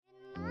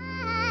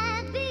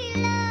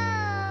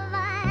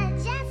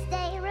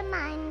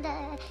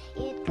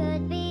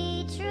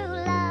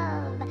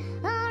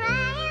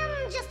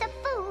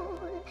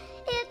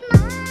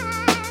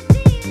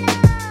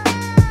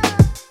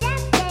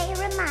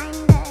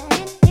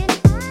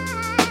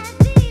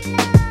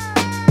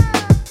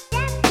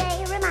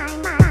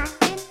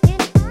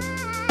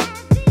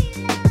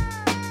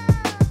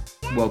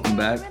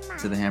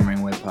to the Hammering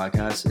Away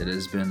podcast. It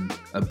has been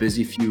a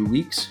busy few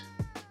weeks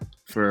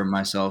for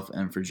myself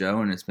and for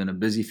Joe, and it's been a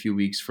busy few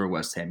weeks for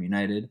West Ham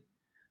United.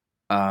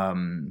 I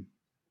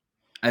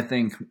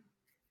think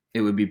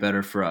it would be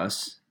better for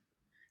us,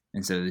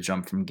 instead of to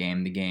jump from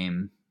game to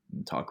game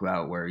and talk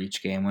about where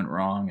each game went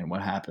wrong and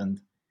what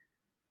happened,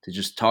 to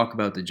just talk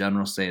about the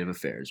general state of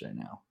affairs right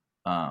now.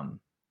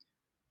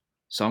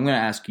 So I'm going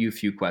to ask you a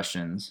few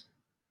questions,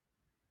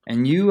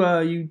 and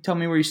you tell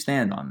me where you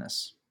stand on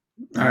this.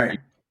 All right.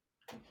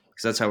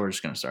 Because that's how we're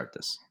just going to start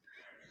this.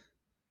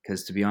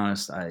 Because to be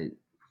honest, I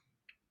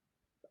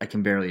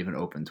can barely even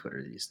open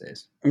Twitter these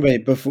days.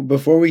 Wait,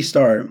 before we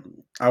start,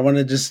 I want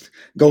to just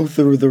go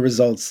through the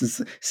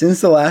results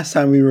since the last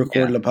time we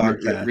recorded a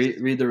podcast.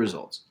 Read the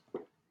results.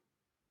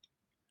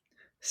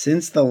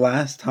 Since the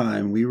last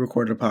time we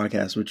recorded a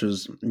podcast, which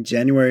was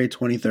January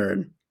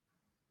 23rd.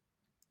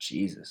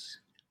 Jesus.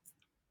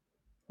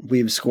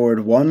 We've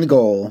scored 1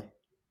 goal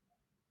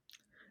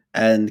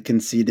and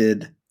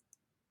conceded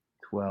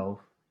 12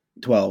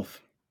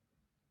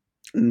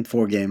 in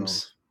 4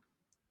 games.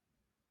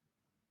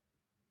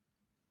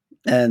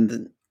 12.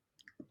 And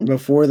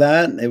before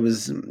that,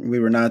 we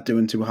were not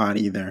doing too hot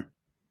either.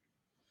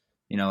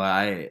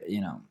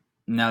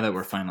 Now that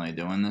we're finally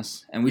doing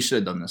this, and we should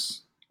have done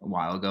this a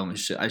while ago.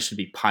 I should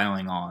be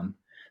piling on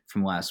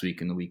from last week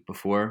and the week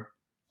before.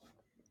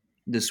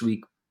 This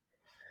week,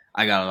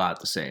 I got a lot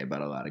to say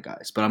about a lot of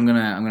guys, but I'm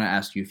gonna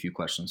ask you a few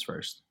questions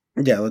first.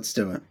 Yeah, let's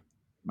do it.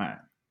 All right.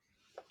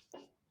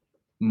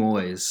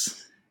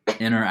 Moyes,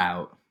 in or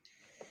out?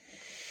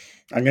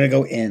 I'm gonna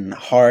go in.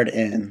 Hard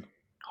in.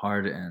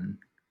 Hard in.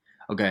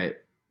 Okay.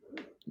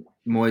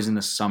 Moyes in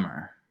the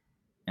summer,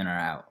 in or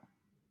out?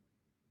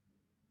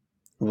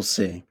 We'll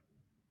see.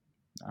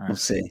 All right. We'll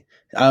see.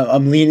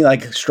 I'm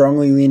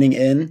strongly leaning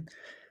in,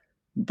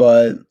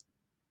 but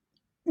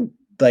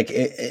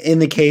in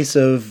the case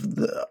of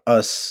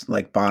us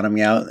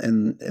bottoming out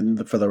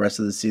for the rest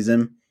of the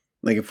season,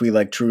 if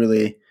we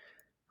truly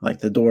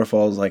the door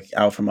falls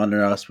out from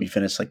under us, we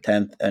finish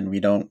 10th and we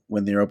don't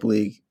win the Europa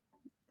League,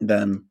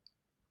 then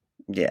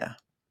yeah,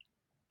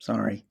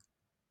 sorry.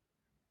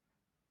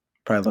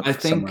 Probably look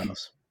somewhere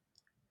else.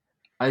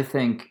 I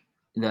think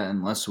that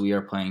unless we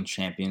are playing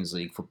Champions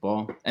League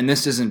football, and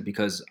this isn't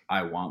because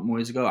I want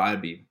Moyes to go,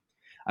 I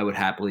would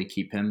happily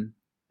keep him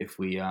if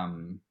we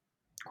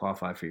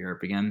qualify for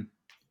Europe again.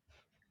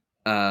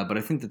 But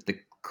I think that the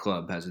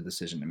club has a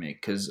decision to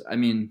make, because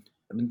I've been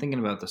thinking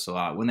about this a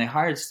lot. When they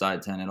hired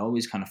Steidten, it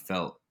always kind of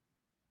felt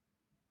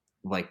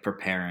like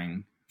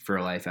preparing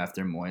for life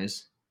after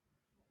Moyes.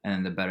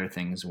 And the better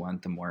things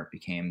went, the more it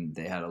became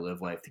they had to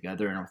live life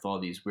together. And with all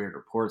these weird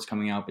reports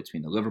coming out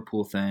between the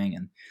Liverpool thing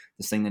and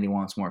this thing that he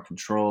wants more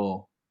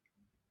control,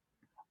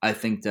 I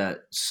think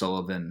that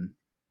Sullivan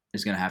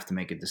is going to have to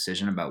make a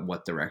decision about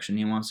what direction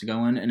he wants to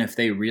go in. And if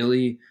they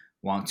really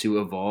want to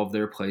evolve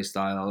their play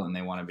style and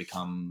they want to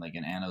become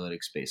an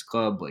analytics-based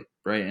club like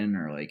Brighton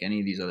or any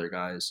of these other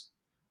guys,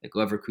 like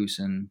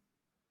Leverkusen,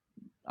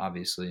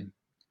 obviously,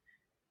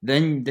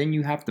 then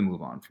you have to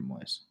move on from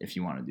Moyes if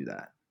you want to do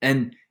that.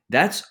 And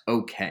that's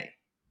okay.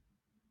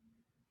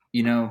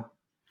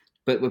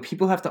 But what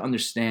people have to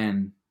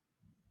understand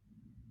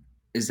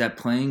is that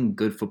playing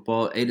good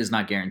football, A, does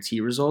not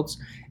guarantee results,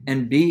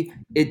 and B,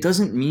 it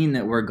doesn't mean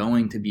that we're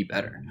going to be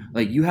better.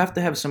 You have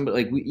to have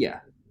somebody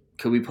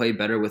could we play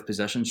better with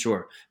possession?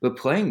 Sure. But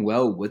playing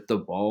well with the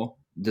ball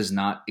does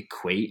not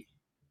equate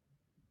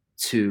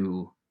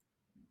to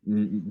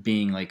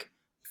being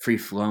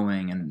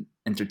free-flowing and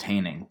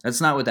entertaining. That's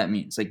not what that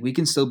means. We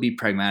can still be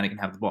pragmatic and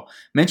have the ball.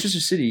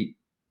 Manchester City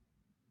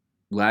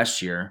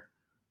last year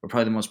were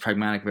probably the most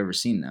pragmatic I've ever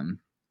seen them.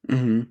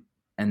 Mm-hmm.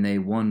 And they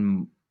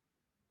won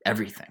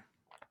everything.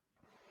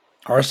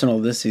 Arsenal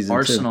this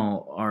season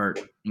are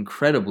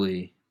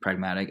incredibly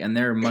pragmatic, and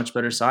they're a much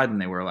better side than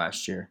they were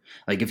last year.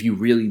 If you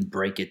really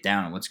break it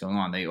down and what's going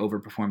on, they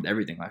overperformed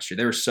everything last year.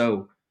 They were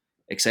so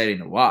exciting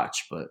to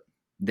watch, but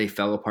they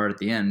fell apart at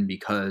the end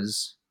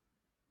because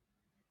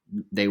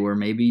they were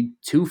maybe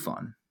too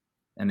fun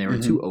and they were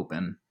too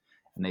open,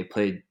 and they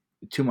played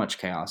too much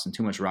chaos and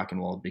too much rock and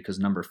roll because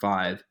number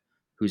 5,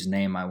 whose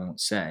name I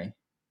won't say,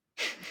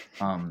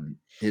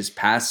 his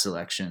pass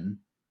selection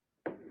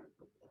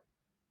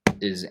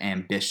is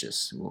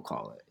ambitious, we'll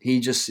call it.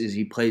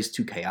 He plays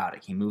too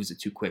chaotic. He moves it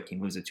too quick. He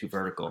moves it too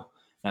vertical.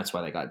 That's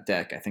why they got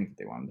Deck. I think that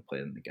they wanted to play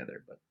them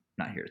together, but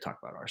not here to talk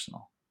about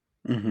Arsenal.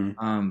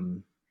 Mm-hmm.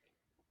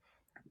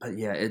 But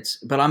yeah,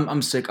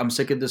 I'm sick. I'm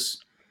sick of this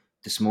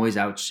Moyes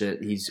out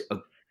shit. He's a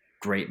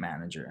great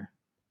manager.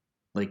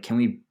 Can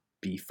we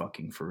be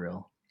fucking for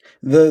real?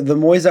 The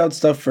Moyes out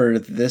stuff for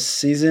this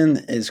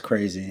season is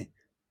crazy.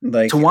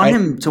 To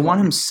want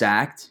him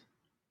sacked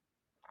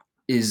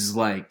is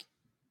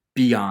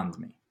beyond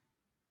me.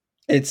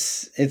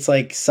 It's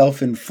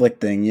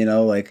self-inflicting,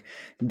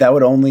 that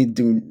would only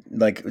do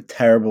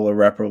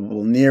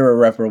terrible, near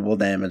irreparable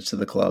damage to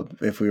the club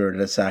if we were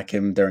to sack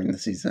him during the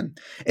season.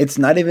 It's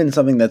not even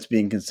something that's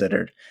being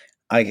considered.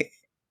 I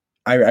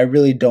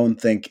really don't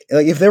think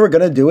if they were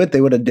gonna do it,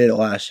 they would have did it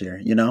last year.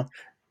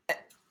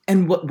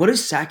 And what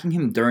is sacking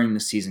him during the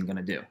season going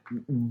to do?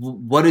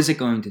 What is it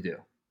going to do?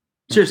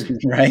 Seriously,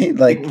 right?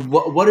 like Like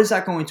what is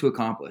that going to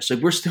accomplish?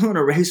 Like we're still in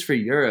a race for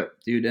Europe,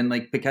 dude, and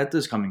like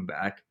Paqueta's coming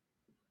back.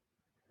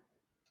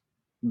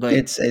 Like,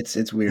 it's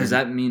does weird.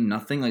 that mean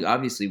nothing? Like,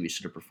 obviously, we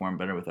should have performed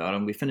better without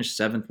him. We finished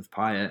seventh with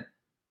Pyatt,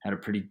 had a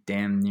pretty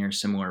damn near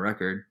similar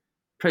record.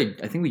 Probably,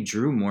 I think we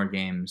drew more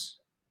games.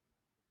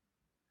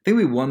 I think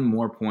we won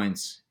more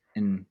points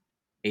in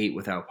 8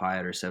 without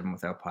Pyatt or 7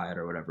 without Pyatt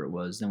or whatever it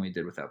was than we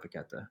did without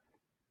Paqueta,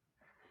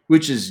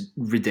 which is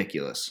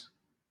ridiculous,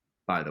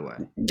 by the way.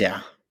 Yeah.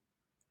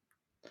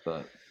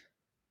 But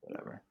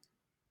whatever.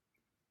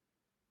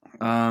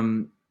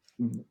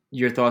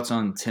 Your thoughts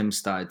on Tim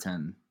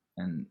Steidten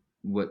and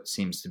what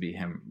seems to be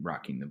him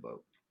rocking the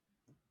boat?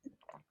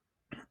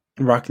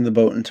 Rocking the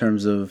boat in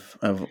terms of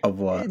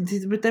what?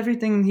 With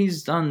everything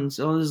he's done,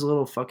 all this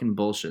little fucking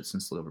bullshit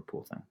since the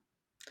Liverpool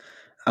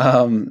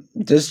thing.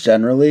 Just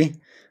generally,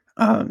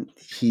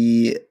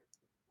 he.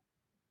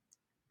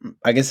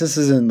 I guess this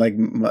isn't like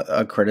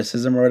a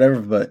criticism or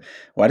whatever, but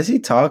why does he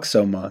talk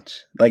so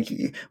much? Like,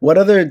 what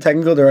other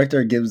technical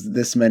director gives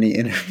this many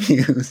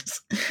interviews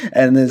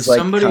and is like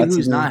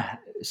constantly?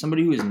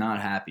 Somebody who is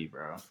not happy,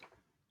 bro.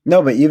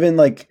 No, but even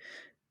like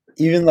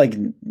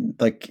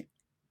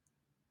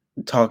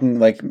talking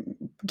like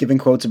giving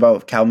quotes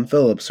about Calvin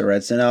Phillips or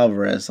Edson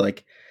Alvarez,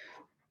 like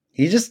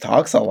he just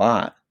talks a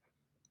lot.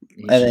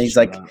 He And then should he's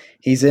shut like up.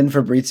 he's in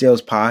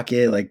Fabrizio's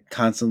pocket, like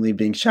constantly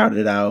being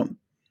shouted out.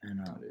 I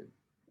know, dude.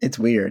 It's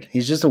weird.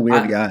 He's just a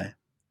weird I guy.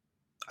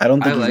 I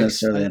don't I think he's like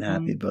necessarily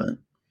unhappy, Steichen.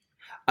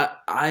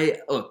 but I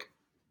look.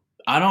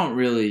 I don't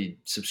really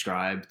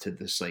subscribe to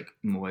this like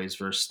Moyes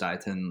versus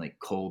Steichen like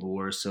Cold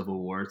War, Civil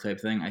War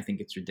type thing. I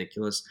think it's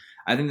ridiculous.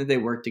 I think that they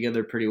work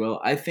together pretty well.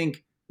 I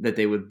think that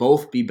they would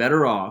both be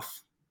better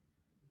off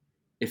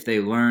if they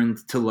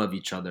learned to love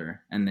each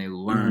other and they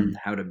learned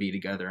how to be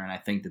together. And I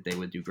think that they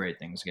would do great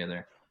things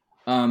together.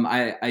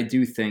 I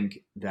do think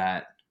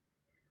that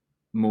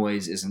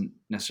Moyes isn't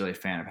necessarily a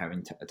fan of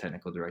having a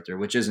technical director,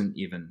 which isn't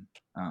even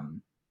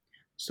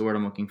what's the word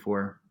I'm looking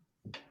for?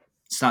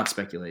 It's not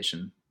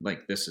speculation.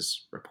 Like this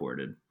is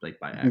reported like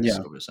by X yeah.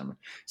 over the summer.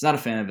 He's not a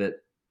fan of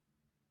it.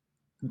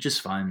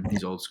 Just fine.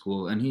 He's old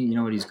school, and you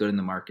know what? He's good in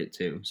the market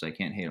too, so I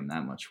can't hate him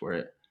that much for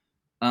it.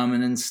 And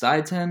then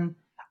Steiten,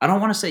 I don't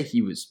want to say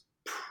he was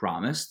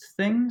promised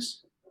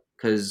things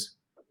because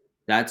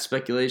that's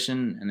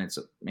speculation, and it's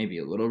maybe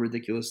a little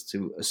ridiculous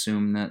to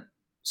assume that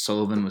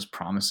Sullivan was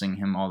promising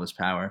him all this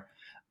power.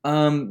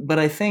 But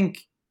I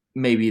think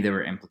maybe there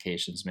were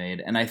implications made,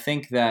 and I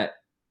think that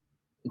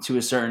to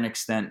a certain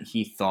extent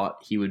he thought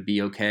he would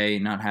be okay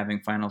not having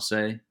final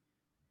say.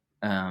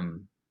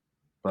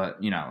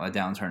 But you know, a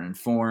downturn in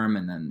form,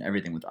 and then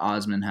everything with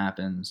Osman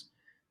happens,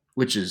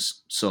 which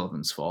is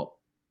Sullivan's fault.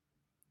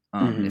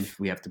 Hmm. If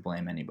we have to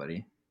blame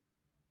anybody.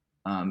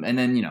 And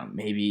then, you know,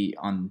 maybe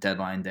on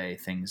deadline day,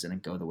 things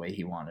didn't go the way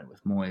he wanted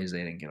with Moyes.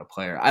 They didn't get a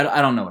player.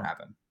 I don't know what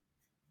happened.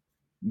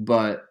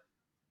 But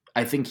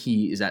I think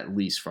he is at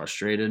least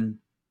frustrated.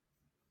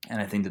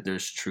 And I think that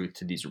there's truth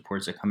to these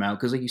reports that come out.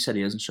 Because, like you said,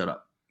 he doesn't shut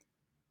up.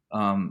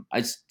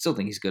 I still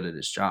think he's good at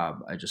his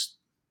job. I just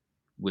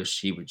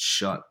wish he would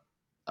shut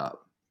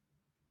up.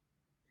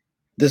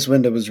 This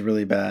window was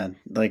really bad.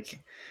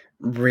 Like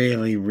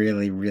really,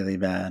 really, really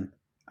bad.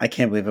 I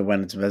can't believe it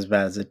went as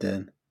bad as it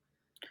did.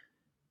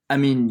 I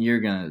mean, you're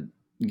going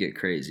to get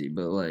crazy.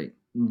 But, like,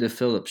 the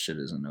Phillips shit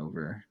isn't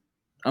over.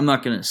 I'm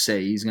not going to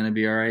say he's going to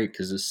be all right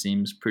because this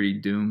seems pretty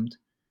doomed.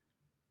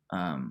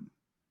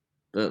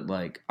 But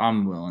like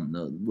I'm willing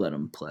to let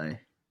him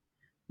play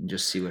and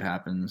just see what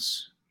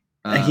happens.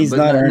 He's But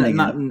not earning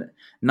it.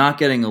 not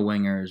getting a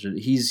winger is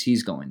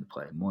he's going to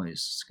play. Moyes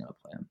is going to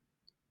play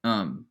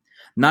him.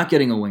 Not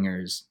getting a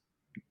winger is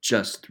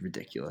just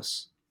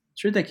ridiculous.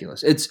 It's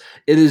ridiculous. It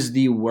is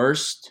the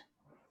worst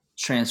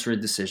transfer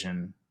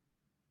decision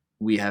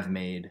we have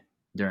made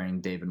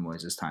during David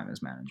Moyes' time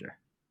as manager.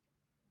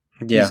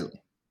 Yeah.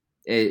 Easily.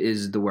 It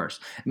is the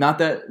worst. Not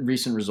that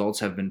recent results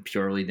have been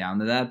purely down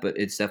to that, but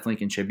it's definitely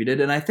contributed.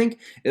 And I think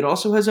it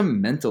also has a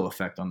mental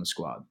effect on the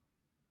squad.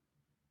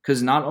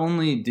 Because not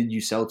only did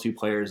you sell 2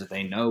 players that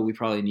they know we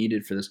probably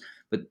needed for this,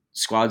 but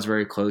squad's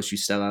very close. You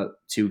sell out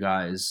 2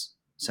 guys,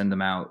 send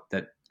them out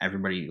that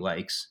everybody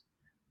likes.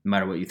 No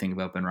matter what you think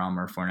about Benrahma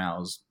or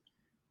Fornals,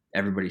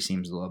 everybody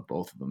seems to love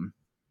both of them.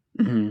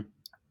 Mm-hmm.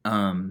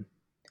 And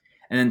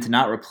then to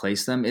not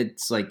replace them,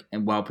 it's like,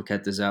 and while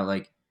Paqueta's out,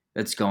 like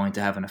that's going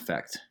to have an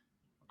effect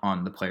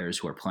on the players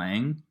who are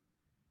playing,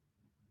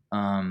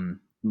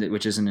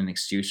 which isn't an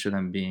excuse for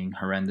them being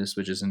horrendous,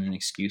 which isn't an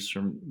excuse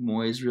for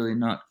Moyes really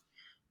not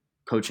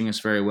coaching us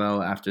very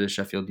well after the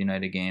Sheffield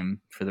United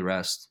game for the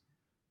rest.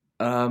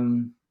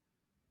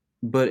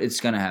 But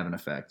it's going to have an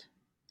effect.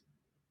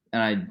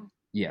 And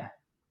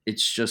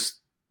it's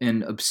just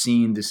an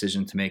obscene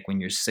decision to make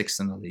when you're 6th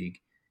in the league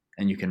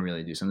and you can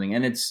really do something.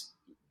 And it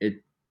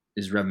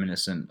is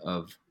reminiscent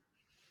of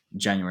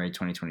January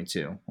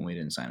 2022 when we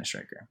didn't sign a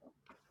striker.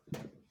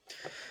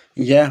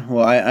 Yeah,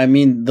 well, I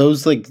mean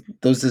those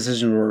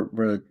decisions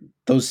were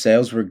those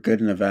sales were good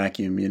in a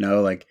vacuum, you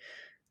know, like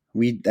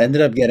we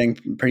ended up getting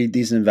pretty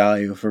decent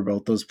value for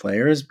both those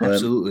players, but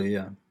Absolutely,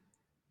 yeah.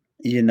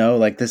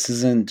 like this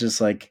isn't just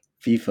like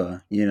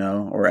FIFA,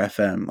 or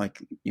FM. Like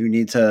you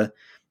need to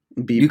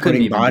be You couldn't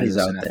putting even do bodies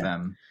this in out there.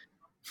 FM.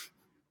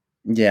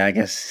 Yeah, I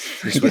guess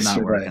I This would guess not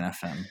you're work right. in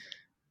FM.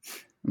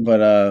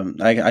 But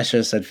I should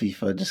have said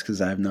FIFA just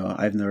because I've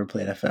never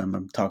played FM.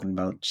 I'm talking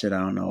about shit I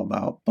don't know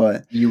about.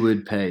 But You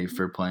would pay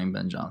for playing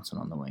Ben Johnson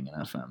on the wing in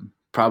FM.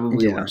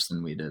 Probably yeah, worse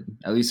than we did,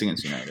 at least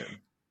against United.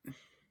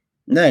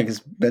 yeah, because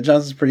Ben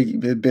Johnson's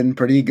been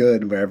pretty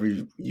good wherever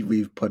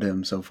we've put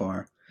him so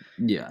far,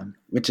 Yeah,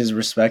 which is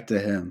respect to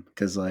him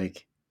because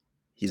like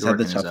he's he's had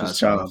the working his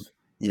toughest ass off. job.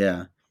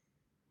 Yeah.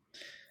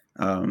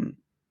 Um.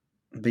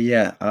 But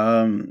yeah.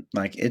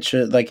 Like it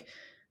should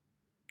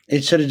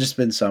have just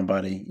been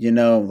somebody.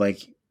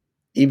 Like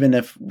even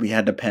if we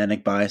had to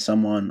panic buy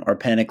someone or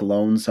panic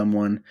loan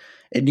someone,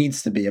 it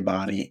needs to be a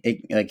body.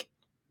 Like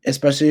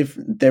especially if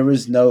there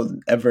was no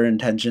ever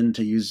intention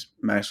to use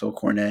Maxwell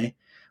Cornet,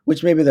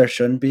 which maybe there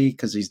shouldn't be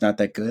because he's not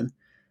that good.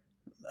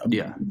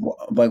 Yeah,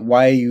 Like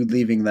why are you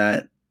leaving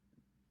that?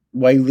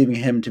 Why are you leaving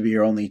him to be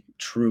your only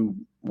true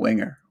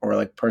winger or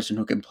like person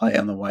who can play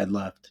on the wide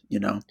left?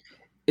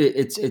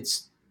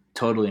 it's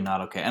totally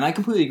not okay, and I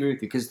completely agree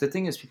with you because the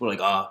thing is, people are like,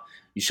 oh,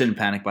 you shouldn't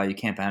panic buy. You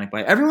can't panic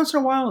buy. Every once in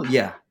a while,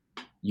 yeah,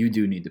 you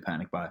do need to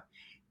panic buy.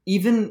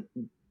 Even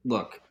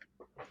look,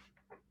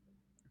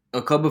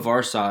 a club of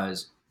our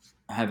size,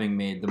 having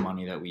made the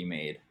money that we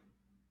made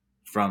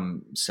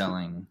from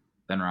selling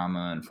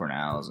Benrahma and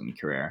Fornals and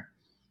Carrere.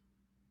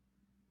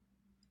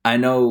 I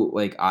know,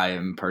 like, I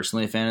am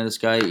personally a fan of this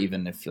guy,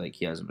 even if like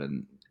he hasn't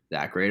been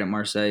that great at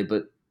Marseille.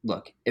 But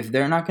look, if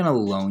they're not going to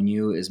loan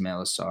you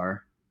Ismail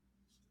Assar,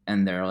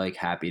 and they're like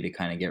happy to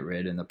kind of get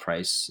rid, and the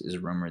price is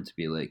rumored to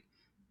be like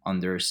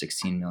under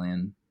 16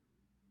 million,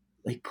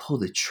 like pull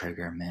the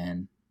trigger,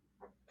 man.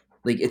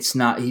 Like it's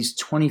not. He's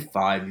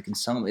 25. You can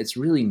sell him. It's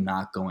really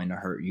not going to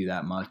hurt you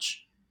that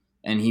much,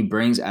 and he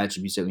brings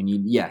attributes that we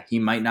need. Yeah, he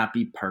might not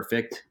be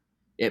perfect.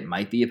 It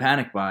might be a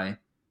panic buy,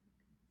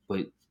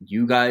 but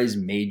you guys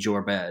made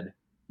your bed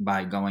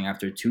by going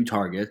after two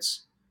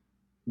targets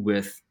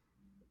with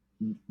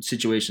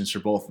situations for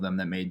both of them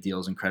that made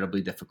deals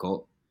incredibly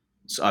difficult.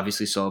 So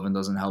obviously Sullivan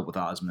doesn't help with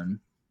Osman.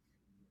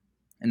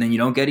 And then you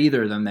don't get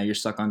either of them, that you're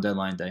stuck on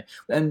deadline day.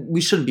 And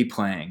we shouldn't be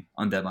playing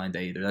on deadline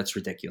day either. That's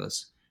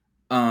ridiculous.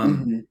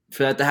 Mhm.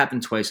 For that to happen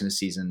twice in a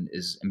season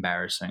is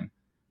embarrassing.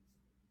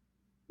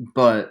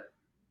 But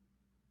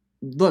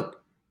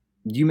look,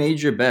 you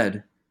made your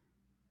bed.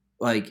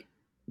 Like,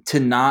 to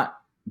not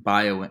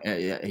buy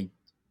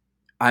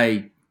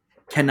I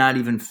cannot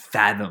even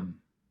fathom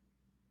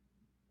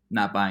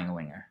not buying a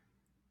winger.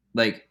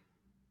 Like,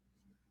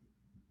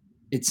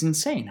 it's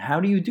insane. How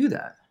do you do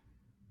that?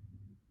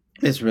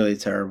 It's really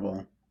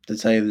terrible to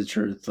tell you the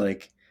truth.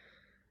 Like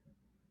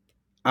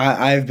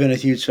I've been a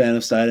huge fan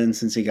of Steiden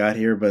since he got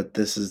here, but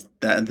this is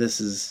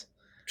It's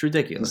just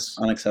ridiculous.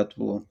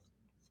 unacceptable.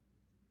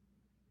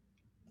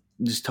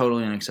 Just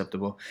totally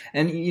unacceptable.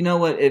 And you know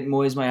what?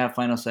 Moyes might have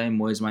final say.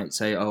 Moyes might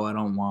say, "Oh, I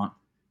don't want,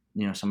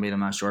 somebody I'm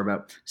not sure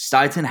about."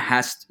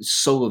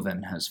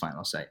 Sullivan has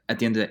final say at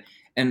the end of the day.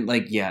 And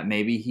like, yeah,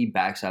 maybe he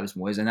backstabs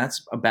Moyes, and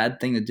that's a bad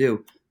thing to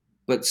do.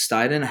 But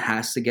Steiden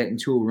has to get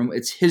into a room.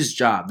 It's his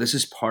job. This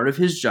is part of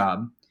his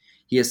job.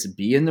 He has to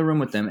be in the room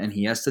with them, and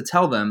he has to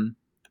tell them,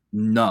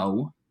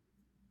 "No,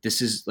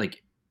 this is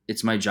like,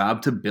 it's my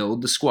job to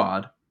build the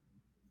squad,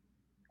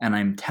 and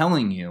I'm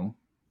telling you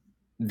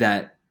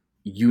that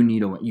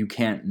you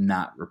can't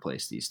not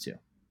replace these two."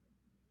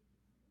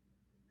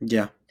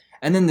 Yeah.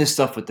 And then this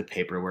stuff with the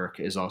paperwork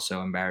is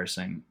also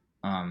embarrassing.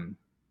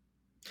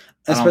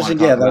 Especially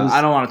yeah,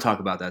 I don't want to talk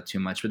about that too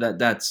much, but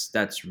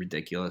that's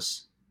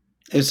ridiculous.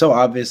 it's so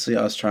obviously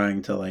us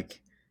trying to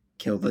like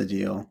kill the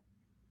deal.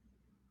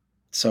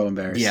 So Yeah,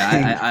 embarrassing.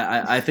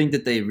 I think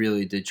that they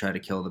really did try to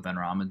kill the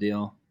Benrahma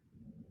deal,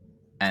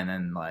 and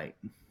then like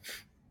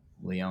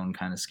Leon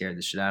kind of scared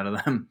the shit out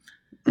of them.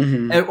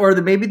 hmm Or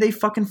maybe they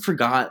fucking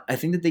forgot. I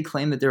think that they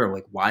claimed that there were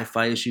like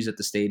Wi-Fi issues at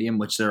the stadium,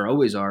 which there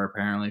always are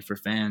apparently for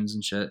fans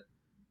and shit.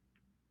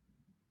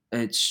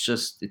 It's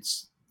just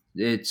it's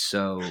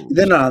so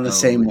They're not on the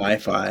same totally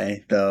ridiculous.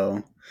 Wi-Fi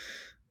though.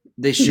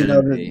 They You know,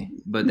 shouldn't be,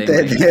 but they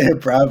they, might be. they're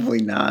probably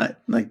not.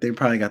 Like they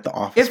probably got the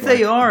office If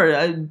they Wi-Fi. are,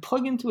 I'd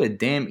plug into a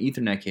damn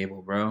Ethernet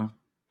cable, bro.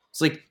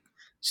 It's like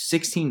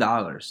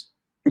 $16.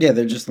 Yeah,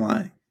 they're just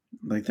lying.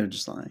 Like they're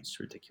just lying. It's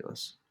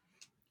ridiculous.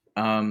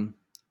 All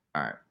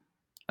right.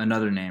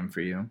 Another name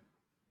for you.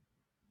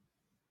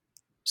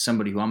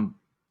 Somebody who I'm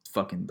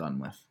fucking done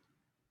with.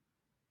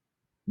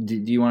 Do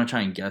you want to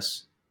try and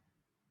guess?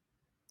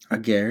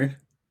 Garrett.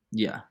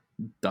 Yeah,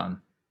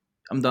 done.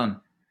 I'm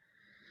done.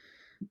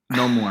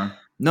 No more.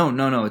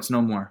 No. It's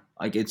no more.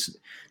 Like, it's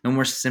no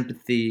more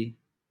sympathy.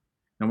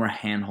 No more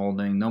hand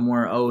holding. No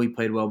more. Oh, he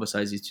played well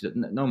besides these two.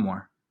 No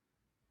more.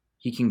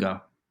 He can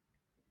go.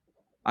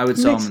 I would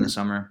He sell him makes in the it.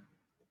 summer.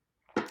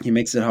 He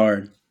makes it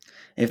hard.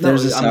 If No,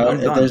 there's a I'm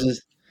Saudi, done.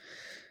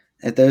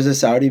 if there's a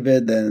Saudi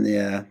bid, then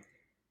yeah.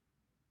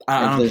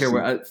 I If don't there's care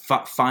where.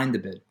 Find the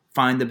bid.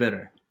 Find the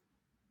bidder.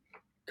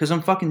 because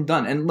I'm fucking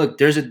done. And look,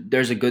 there's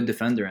a good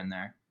defender in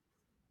there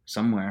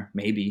somewhere,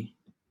 maybe.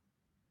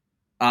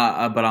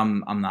 But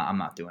I'm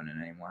not doing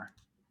it anymore.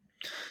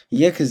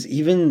 Yeah, because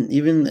even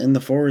in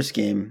the Forest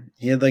game,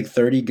 he had like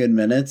 30 good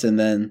minutes, and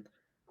then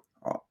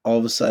all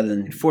of a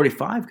sudden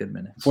 45 good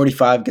minutes.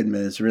 45 good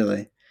minutes.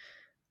 Really.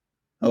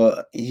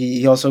 Well,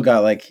 he also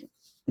got like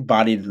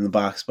bodied in the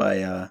box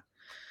by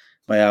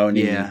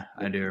Aoni Yeah,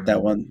 I do that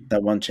remember.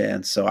 one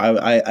chance. So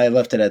I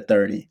left it at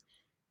 30.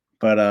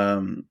 But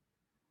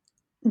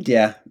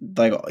yeah,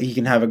 like he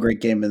can have a great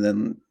game and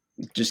then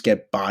just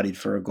get bodied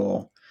for a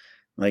goal.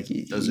 Like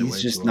Does it he's way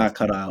just too not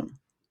cut often. out.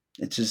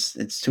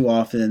 It's too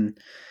often.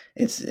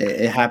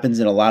 It happens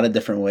in a lot of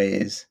different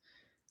ways,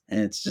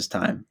 and it's just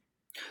time.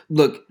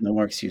 Look, No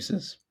more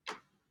excuses.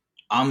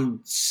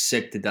 I'm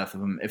sick to death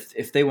of him.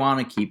 If they want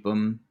to keep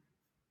him,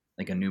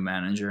 like a new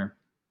manager,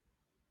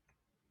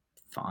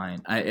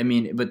 fine. I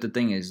mean, but the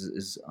thing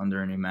is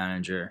under a new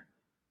manager,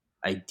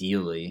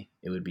 ideally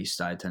it would be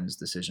Stuyten's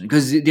decision.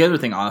 Because the other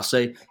thing I'll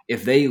say,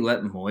 if they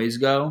let Moyes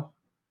go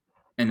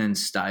and then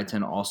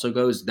Stuyten also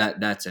goes,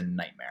 that's a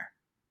nightmare.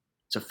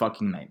 It's a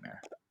fucking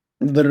nightmare.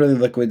 Literally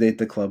liquidate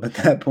the club at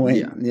that point.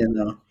 Yeah, You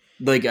know.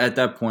 like at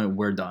that point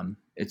we're done.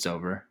 It's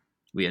over.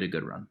 We had a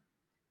good run.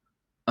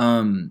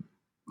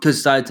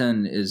 Because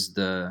Stuyten is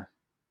the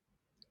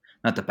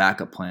not the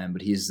backup plan,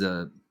 but he's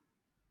the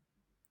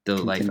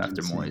life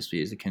after Contingency. Moyes.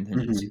 He's the Hmm.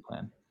 contingency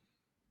plan.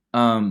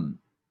 Um,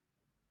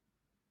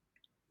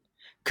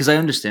 because I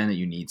understand that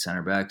you need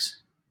center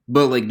backs,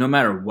 but like no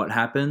matter what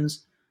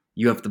happens,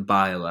 you have to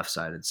buy a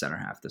left-sided center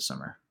half this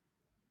summer.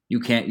 You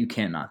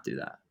can't not do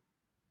that.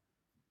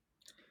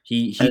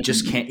 He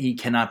just And can't. He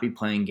cannot be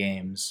playing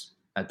games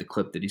at the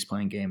clip that he's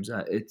playing games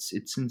at. It's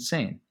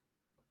insane.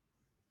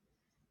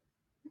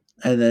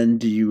 and then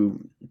do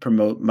you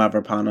promote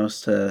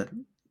Mavropanos to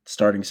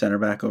starting center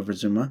back over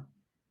Zuma?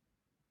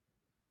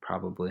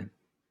 Probably,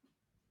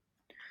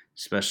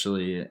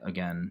 especially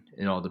again,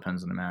 it all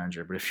depends on the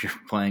manager. But if you're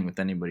playing with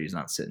anybody who's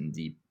not sitting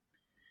deep,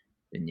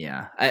 then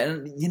yeah.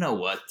 You know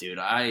what, dude?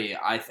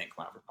 I think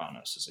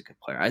Mavropanos is a good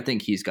player. I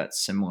think he's got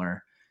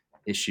similar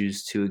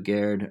issues to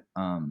Agard.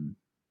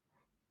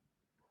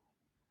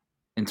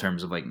 In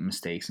terms of like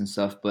mistakes and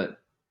stuff, but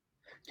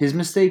his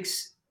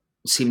mistakes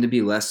seem to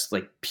be less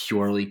like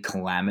purely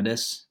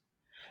calamitous.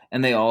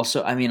 And they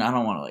also, I mean, I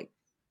don't want to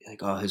like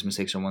oh his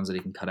mistakes are ones that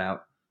he can cut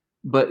out,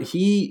 but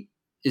he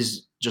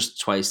is just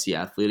twice the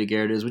athlete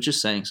Garrett is, which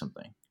is saying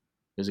something.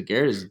 Because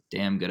Garrett is a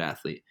damn good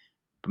athlete,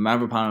 but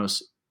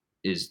Mavropanos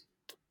is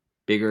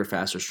bigger,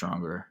 faster,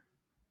 stronger.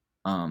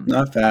 Um,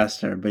 Not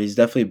faster, but he's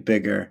definitely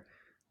bigger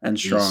and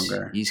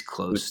stronger. he's With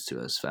close to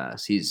as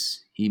fast.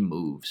 He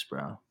moves,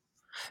 bro.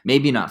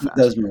 Maybe not he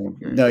faster does than move.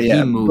 Garrett, No, but he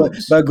yeah,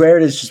 moves. but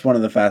Guerrero is just one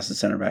of the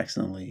fastest center backs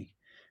in the league.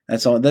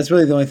 That's all. That's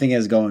really the only thing he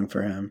has going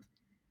for him.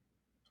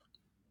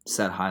 It's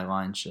that high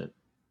line shit.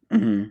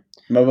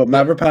 Mm-hmm. But But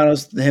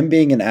Mavropanos, him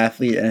being an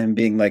athlete and him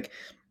being like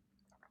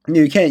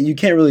you can't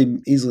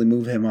really easily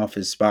move him off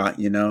his spot,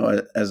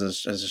 as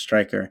a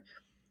striker.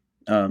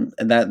 And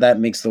that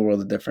makes the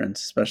world of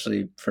difference,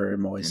 especially for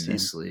Moyes' in team.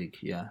 this league,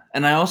 yeah.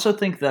 And I also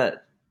think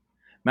that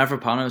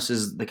Mavropanos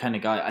is the kind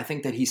of guy. I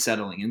think that he's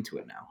settling into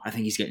it now. I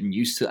think he's getting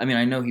used to. I mean,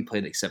 I know he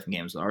played like 7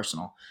 games with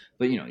Arsenal,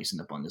 but he's in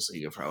the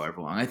Bundesliga for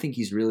however long. I think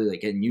he's really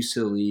like getting used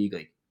to the league.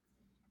 Like,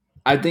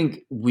 I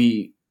think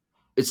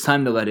it's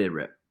time to let it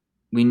rip.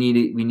 We need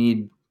it.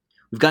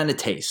 We've gotten a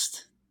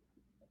taste.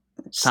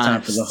 It's It's time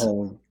time. for the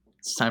whole.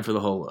 It's time for the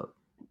whole up.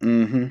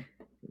 Mm-hmm.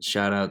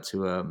 Shout out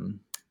to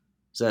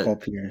is that Paul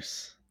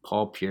Pierce.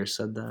 Paul Pierce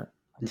said that?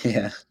 I think it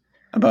Yeah, was.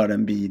 about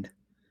Embiid.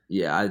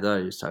 Yeah, I thought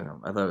he was talking.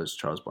 I thought it was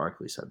Charles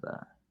Barkley said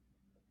that.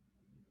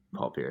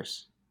 Paul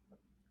Pierce,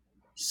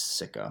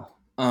 sicko.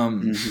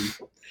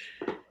 Mm-hmm.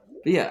 But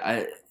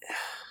yeah,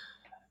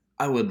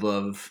 I would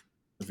love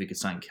if we could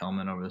sign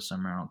Kelman over the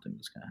summer. I don't think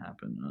that's gonna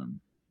happen.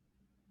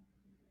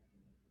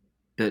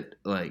 But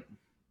like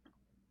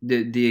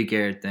the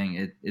Garrett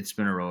thing, it's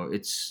been a roll.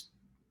 It's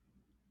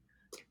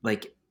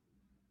like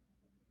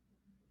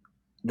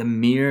the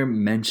mere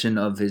mention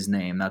of his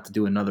name, not to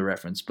do another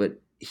reference, but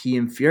he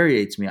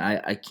infuriates me.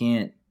 I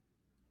can't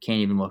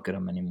even look at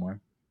him anymore.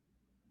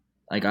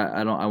 Like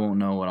I won't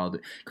know what I'll do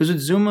because with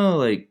Zuma,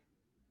 like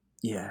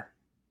yeah,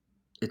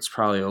 it's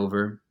probably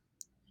over.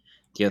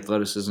 The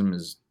athleticism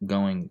is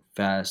going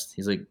fast.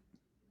 He's like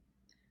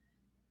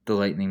the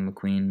Lightning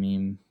McQueen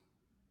meme.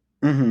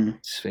 Mm-hmm.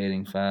 It's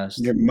fading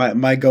fast.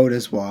 My goat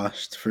is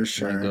washed for My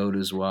sure. goat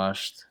is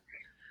washed.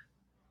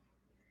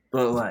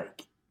 But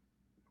like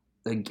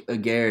a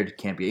Garrett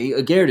can't be.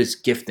 A Garrett is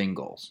gifting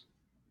goals.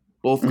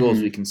 Both goals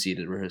we Mm-hmm.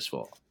 conceded were his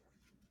fault.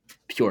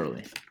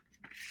 Purely.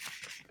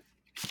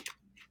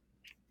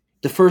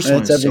 The first And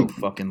one is so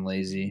fucking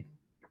lazy.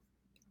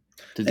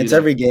 To do it's that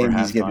every before game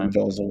he's giving halftime.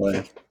 goals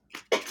away.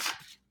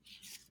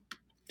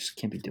 Just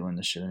can't be doing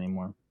this shit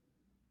anymore.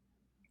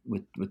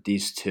 With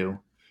these two.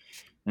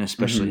 And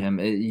especially Mm-hmm.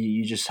 him.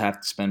 You just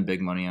have to spend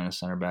big money on a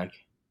center back.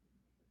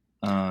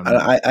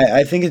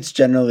 I think it's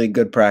generally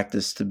good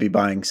practice to be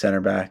buying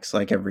center backs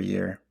like every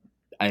year.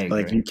 I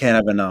Like agree. you can't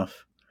have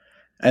enough.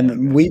 Yeah,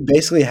 And we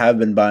basically have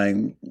been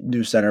buying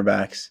new center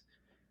backs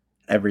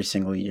every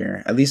single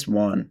year, at least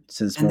one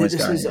since and Moyes this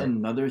got is here.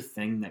 another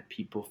thing that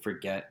people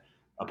forget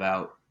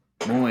about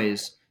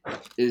Moyes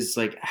is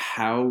like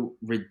how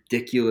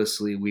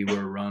ridiculously we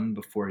were run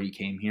before he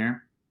came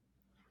here.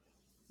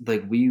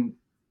 Like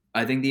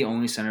I think the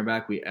only center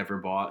back we ever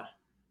bought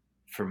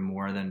for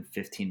more than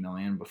 15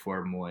 million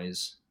before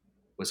Moyes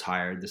was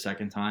hired the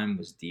second time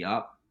was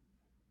Diop.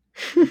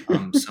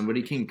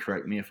 Somebody can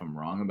correct me if I'm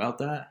wrong about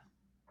that.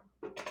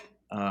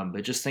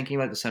 But just thinking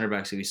about the center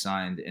backs that we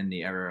signed in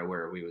the era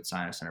where we would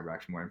sign a center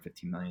back for more than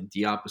 15 million,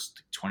 Diop was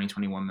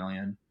 21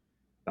 million,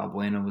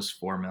 Balbuena was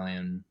 4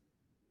 million,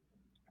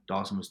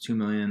 Dawson was 2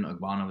 million,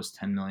 Ogbonna was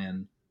 10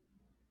 million.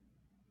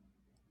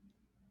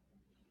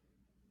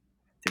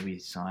 Did we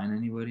sign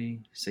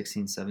anybody?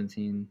 16,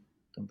 17.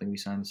 Don't think we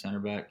signed a center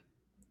back.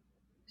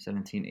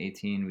 17,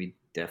 18. We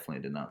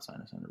definitely did not sign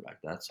a center back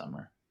that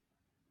summer.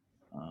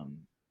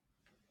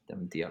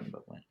 Devin Diop and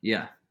Balbuena.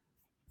 Yeah.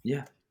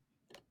 Yeah.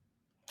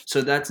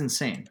 So that's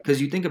insane.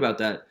 Because you think about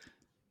that.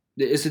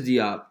 Issa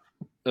Diop,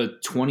 a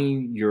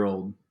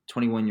 20-year-old,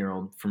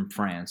 21-year-old from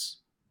France,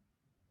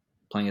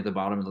 playing at the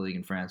bottom of the league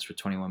in France for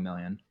 21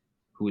 million,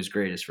 who was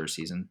great his first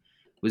season,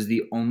 was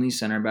the only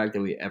center back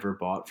that we ever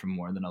bought for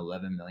more than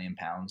 11 million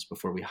pounds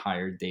before we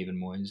hired David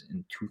Moyes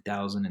in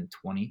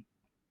 2020.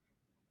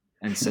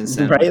 And since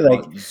then, Right? we've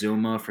Like, bought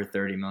Zuma for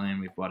 30 million.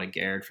 We've bought a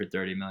Garrett for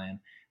 30 million.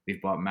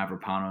 We've bought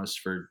Mavropanos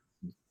for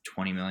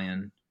 20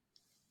 million.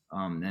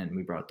 And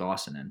we brought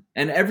Dawson in.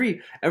 And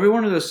every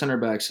one of those center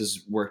backs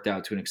has worked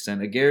out to an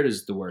extent. Garrett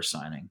is the worst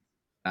signing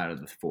out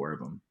of the four of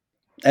them.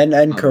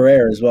 and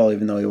Carrera as well,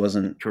 even though he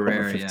wasn't over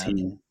Carrera,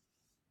 15.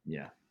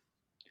 yeah.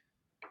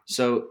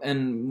 So,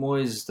 and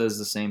Moyes does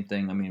the same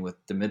thing. I mean, with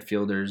the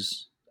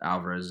midfielders,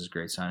 Alvarez is a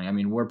great signing. I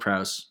mean,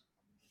 Ward-Prowse,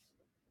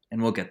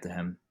 and we'll get to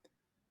him.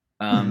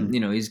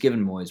 Mhm. He's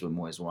given Moyes what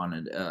Moyes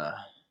wanted.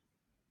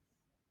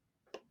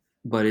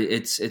 But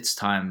it's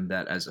time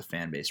that as a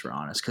fan base we're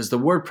honest, because the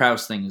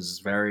Ward-Prowse thing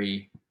is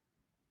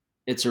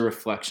it's a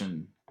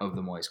reflection of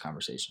the Moyes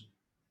conversation.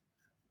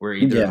 Where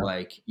either Yeah.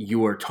 like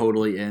you are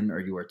totally in or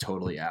you are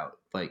totally out.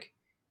 Like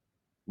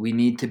we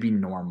need to be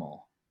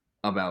normal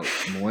about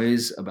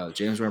Moyes, about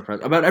James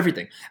Ward-Prowse, about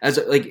everything.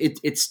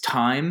 It's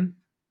time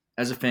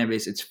as a fan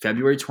base. It's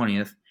February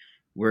 20th.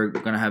 We're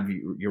gonna have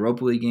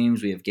Europa League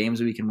games. We have games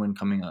that we can win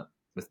coming up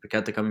with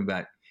Paqueta coming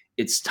back.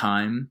 It's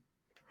time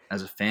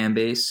as a fan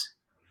base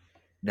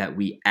that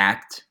we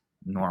act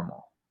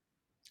normal.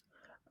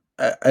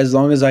 As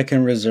long as I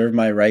can reserve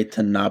my right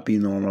to not be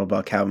normal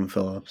about Calvin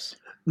Phillips.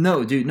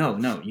 No, dude,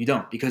 no, you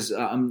don't, because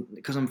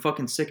I'm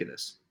fucking sick of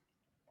this.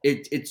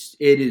 It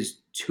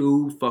is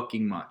too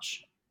fucking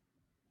much.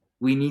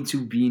 We need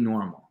to be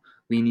normal.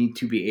 We need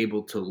to be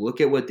able to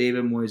look at what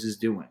David Moyes is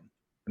doing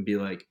and be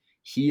like,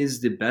 he is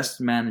the best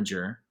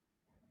manager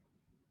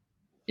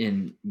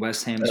in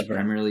West Ham's Ever.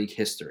 Premier League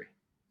history.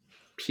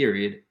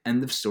 Period.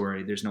 End of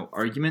story. There's no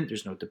argument.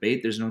 There's no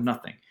debate. There's no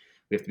nothing.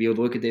 We have to be able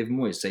to look at David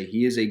Moyes, say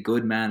he is a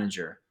good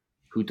manager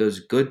who does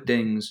good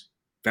things,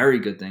 very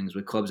good things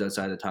with clubs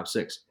outside the top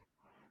six.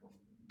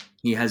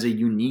 He has a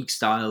unique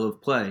style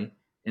of play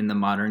in the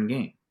modern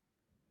game.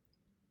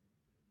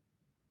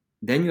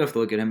 Then you have to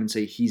look at him and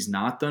say he's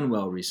not done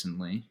well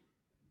recently.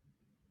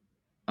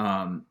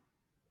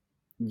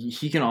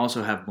 He can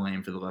also have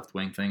blame for the left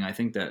wing thing. I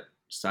think that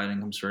siding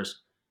comes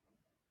first.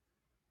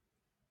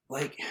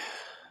 Like,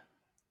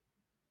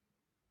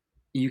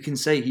 you can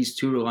say he's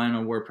too reliant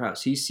on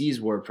Ward-Prowse. He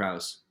sees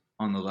Ward-Prowse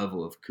on the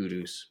level of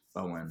Kudus,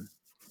 Bowen,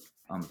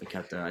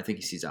 Paqueta. I think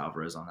he sees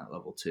Alvarez on that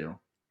level too.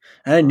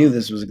 And I knew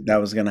that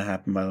was going to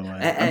happen. By the way,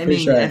 I'm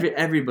pretty sure.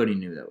 Everybody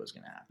knew that was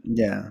going to happen.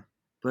 Yeah,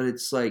 but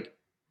it's like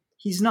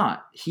he's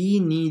not. He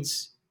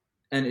needs,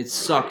 and it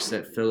sucks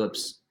that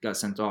Phillips got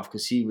sent off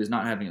because he was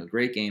not having a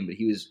great game, but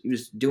he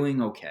was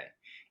doing okay,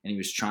 and he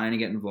was trying to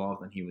get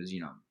involved, and he was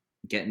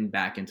getting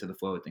back into the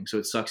flow of things. So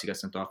it sucks he got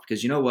sent off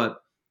because you know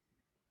what?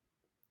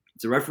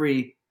 The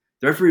referee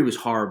was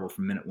horrible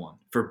from minute one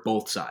for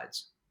both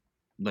sides.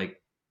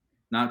 Like,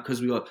 not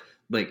because we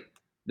like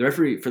the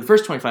referee for the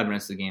first 25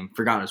 minutes of the game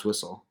forgot his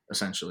whistle,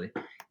 essentially.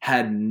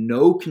 Had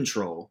no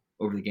control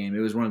over the game. It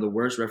was one of the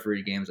worst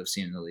referee games I've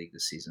seen in the league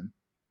this season.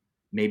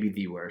 Maybe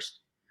the worst.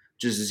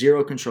 Just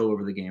zero control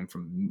over the game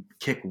from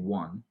kick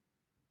one.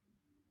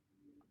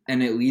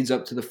 And it leads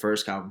up to the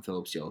first Calvin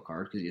Phillips yellow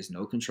card because he has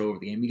no control over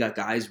the game. You got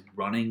guys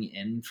running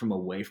in from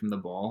away from the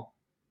ball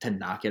to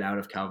knock it out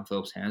of Calvin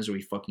Phillips' hands. Are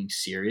we fucking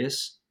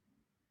serious?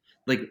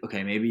 Like,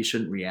 okay, maybe you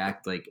shouldn't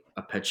react like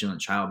a petulant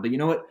child. But you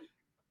know what?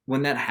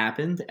 When that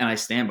happened, and I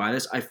stand by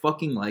this, I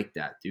fucking like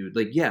that, dude.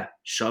 Like, yeah,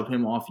 shove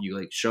him off you.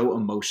 Like, show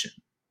emotion.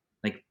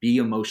 Like, be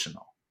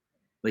emotional.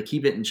 Like,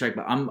 keep it in check.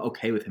 But I'm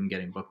okay with him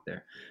getting booked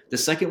there. The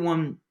second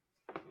one,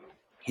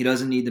 he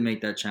doesn't need to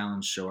make that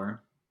challenge,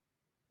 sure.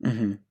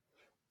 Mm-hmm.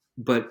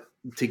 But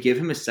to give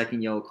him a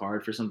second yellow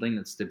card for something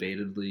that's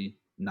debatedly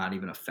not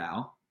even a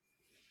foul,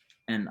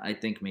 and I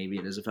think maybe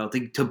it is a foul,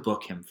 to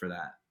book him for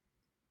that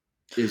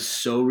is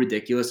so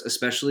ridiculous,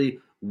 especially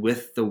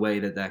with the way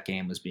that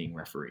game was being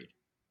refereed.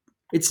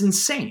 It's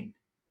insane.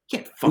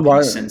 can't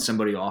fucking send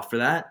somebody off for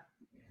that.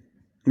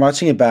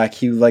 Watching it back,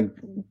 he like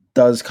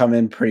does come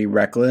in pretty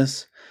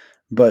reckless,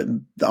 but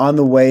on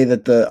the way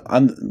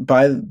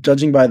that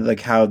judging by like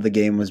how the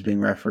game was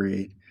being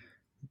refereed,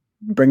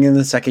 bringing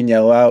the second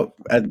yellow out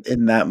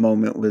in that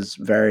moment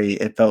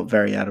it felt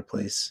very out of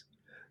place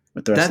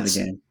with the rest of the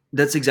game.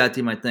 That's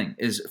exactly my thing.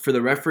 Is for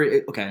the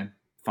referee, okay,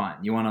 fine.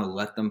 You want to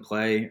let them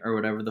play or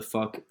whatever the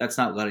fuck. That's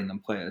not letting them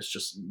play. It's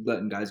just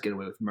letting guys get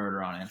away with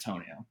murder on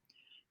Antonio,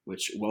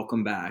 which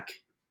welcome back.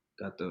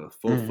 Got the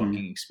full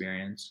fucking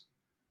experience.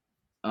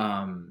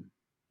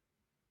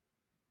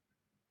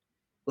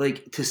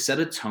 Like to set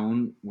a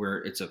tone where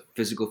it's a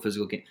physical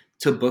game,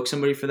 to book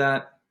somebody for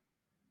that,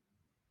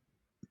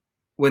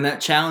 when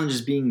that challenge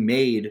is being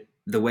made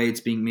the way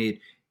it's being made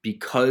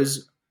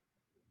because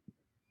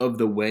of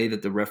the way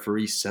that the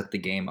referee set the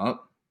game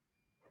up,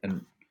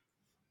 and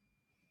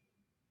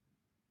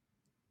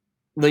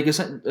like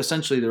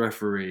essentially the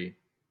referee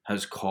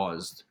has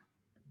caused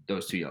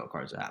those 2 yellow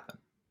cards to happen,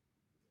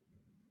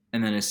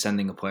 and then is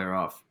sending a player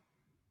off.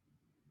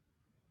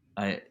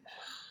 I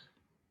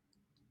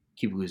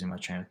keep losing my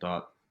train of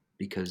thought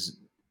because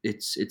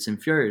it's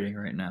infuriating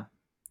right now.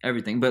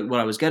 Everything. But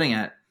what I was getting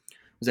at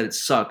was that it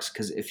sucks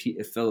because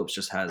if Phillips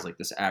just has like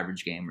this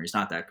average game where he's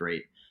not that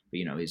great,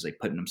 but he's like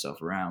putting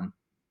himself around,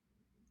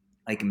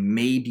 like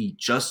maybe,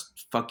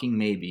 just fucking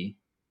maybe,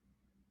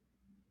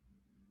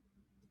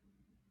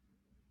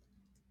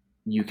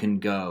 you can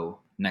go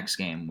next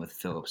game with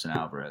Phillips and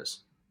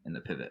Alvarez in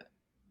the pivot,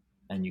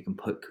 and you can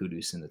put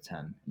Kudus in the 10,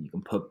 and you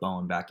can put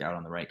Bowen back out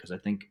on the right, because I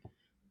think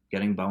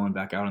getting Bowen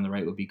back out on the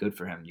right would be good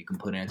for him. You can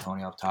put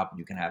Antonio up top, and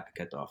you can have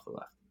Paqueta off the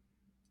left.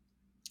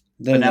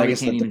 But now we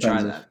can't even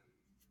try that.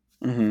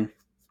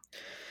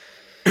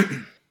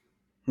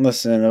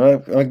 Listen,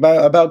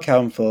 about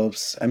Calvin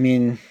Phillips, I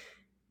mean,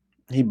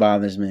 he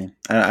bothers me.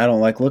 I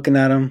don't like looking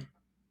at him.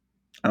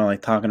 I don't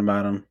like talking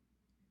about him.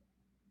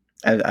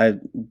 I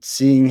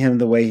seeing him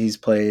the way he's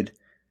played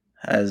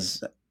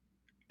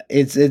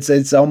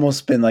it's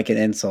almost been like an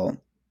insult.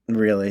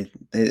 Really,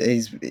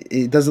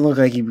 it doesn't look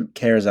like he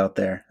cares out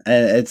there,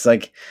 and it's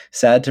like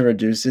sad to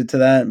reduce it to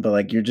that. But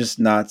like you're just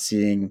not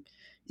seeing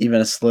even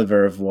a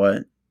sliver of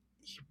what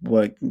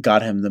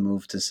got him the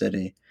move to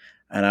City.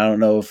 And I don't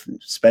know if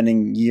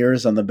spending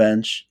years on the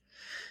bench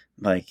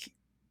like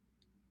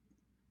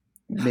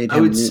made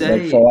him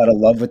fall out of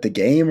love with the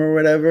game or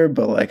whatever.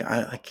 But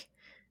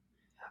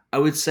I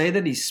would say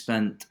that he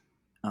spent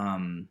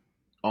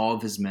all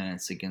of his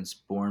minutes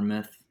against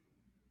Bournemouth,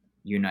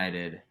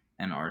 United,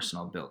 and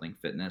Arsenal building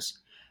fitness.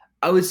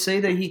 I would say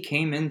that he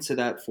came into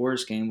that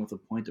Forest game with a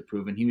point to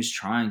prove, and he was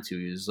trying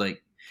to.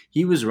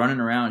 He was running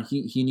around.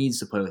 He needs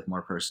to play with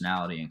more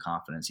personality and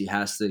confidence. He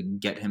has to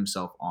get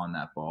himself on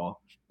that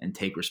ball and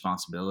take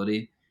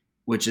responsibility,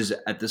 which is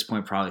at this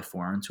point probably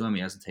foreign to him.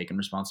 He hasn't taken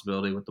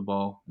responsibility with the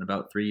ball in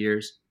about 3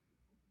 years.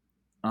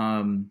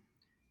 But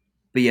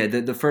yeah,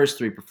 the first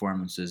 3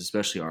 performances,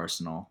 especially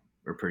Arsenal,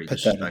 were pretty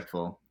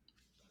disrespectful.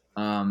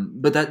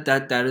 But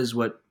that is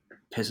what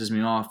pisses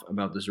me off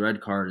about this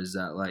red card, is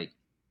that like,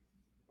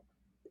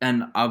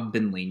 and I've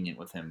been lenient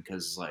with him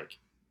because like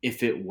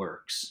if it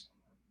works,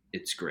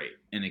 it's great,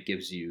 and it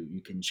gives you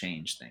can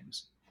change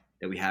things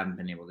that we haven't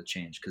been able to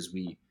change because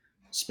we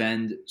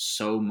spend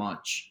so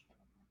much,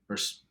 or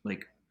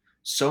like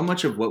so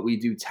much of what we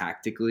do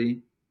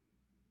tactically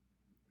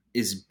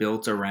is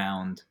built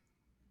around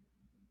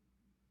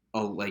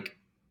like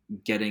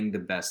getting the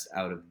best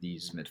out of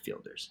these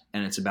midfielders,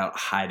 and it's about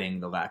hiding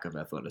the lack of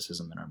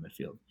athleticism in our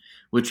midfield,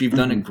 which we've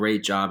done a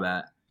great job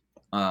at.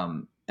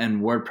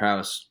 And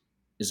Ward-Prowse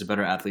is a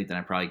better athlete than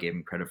I probably gave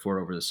him credit for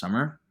over the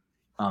summer,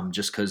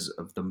 just because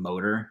of the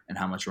motor and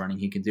how much running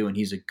he can do, and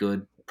he's a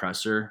good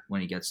presser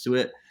when he gets to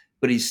it,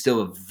 but he's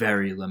still a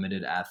very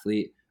limited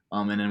athlete.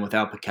 And then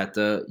without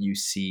Paqueta, you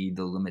see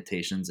the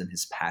limitations in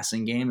his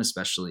passing game,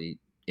 especially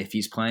if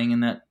he's playing in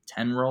that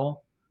 10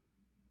 role,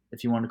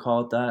 if you want to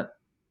call it that.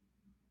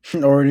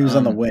 Or when he was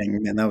on the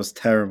wing, man, that was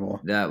terrible.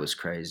 That was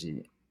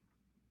crazy.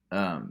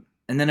 And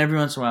then every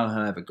once in a while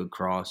he'll have a good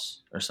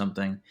cross or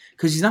something,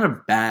 because he's not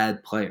a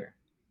bad player.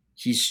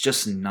 He's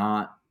just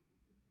not.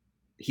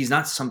 He's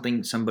not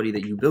somebody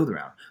that you build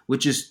around,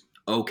 which is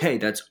okay.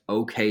 That's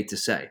okay to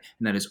say,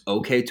 and that is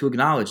okay to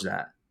acknowledge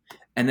that.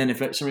 And then if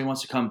somebody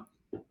wants to come,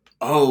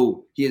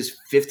 oh, he has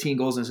 15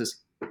 goals and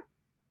assists.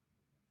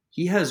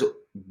 He has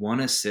 1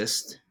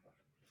 assist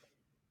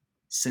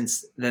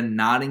since the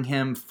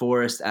Nottingham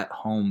Forest at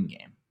home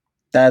game.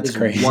 That's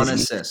crazy. 1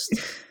 assist.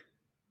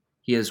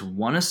 He has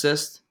 1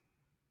 assist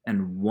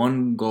and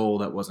 1 goal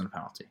that wasn't a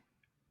penalty.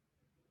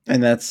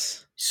 And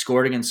that's... He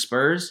scored against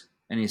Spurs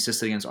and he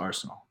assisted against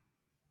Arsenal.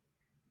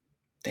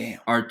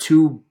 Damn. Our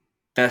 2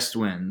 best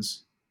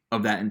wins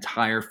of that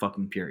entire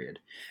fucking period.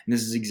 And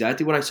this is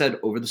exactly what I said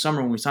over the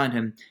summer when we signed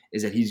him,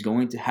 is that he's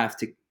going to have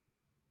to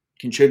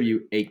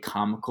contribute a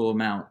comical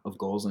amount of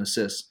goals and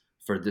assists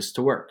for this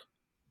to work.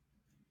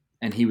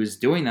 And he was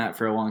doing that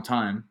for a long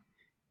time,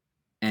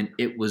 and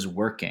it was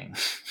working.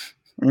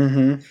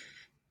 Mm-hmm.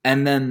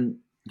 And then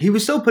he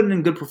was still putting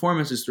in good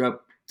performances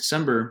throughout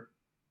December,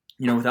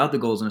 without the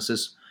goals and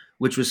assists.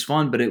 which was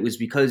fun. But it was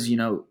because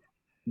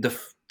the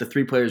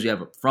three players you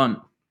have up front,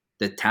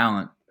 the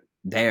talent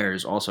there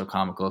is also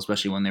comical,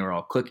 especially when they were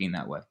all clicking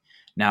that way.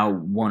 Now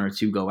one or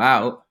two go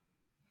out,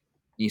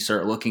 you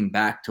start looking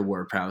back to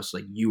Ward-Prowse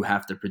like you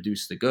have to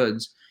produce the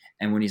goods,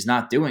 and when he's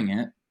not doing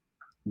it,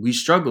 we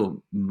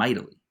struggle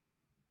mightily.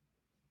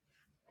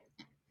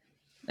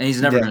 And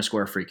he's never Yeah. going to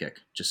score a free kick.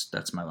 Just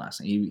that's my last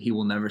thing. He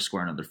will never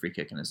score another free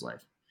kick in his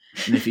life,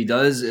 and if he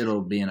does,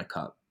 it'll be in a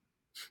cup.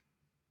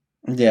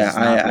 Yeah, He's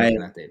not breaking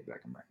that David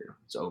Beckham record.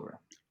 It's over.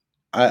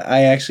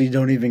 I actually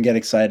don't even get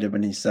excited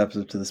when he steps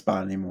up to the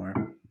spot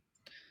anymore.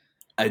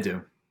 I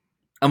do.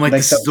 I'm like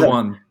this is the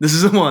one. This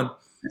is the one.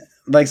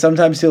 Like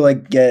sometimes he'll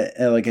like get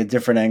like a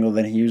different angle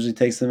than he usually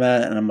takes them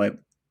at, and I'm like,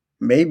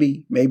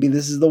 maybe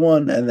this is the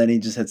one, and then he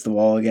just hits the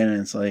wall again,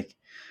 and it's like,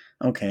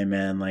 okay,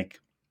 man, like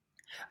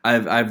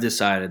I've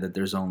decided that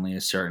there's only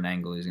a certain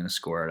angle he's going to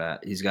score it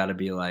at. He's got to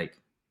be like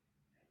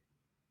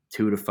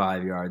 2 to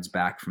 5 yards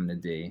back from the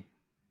D,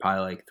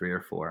 probably like 3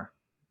 or 4,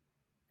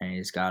 and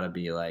he's got to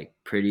be like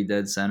pretty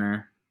dead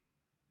center,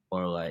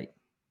 or like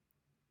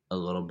a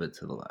little bit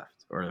to the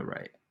left or the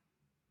right.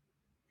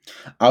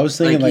 I was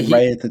thinking like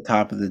right at the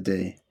top of the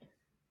D.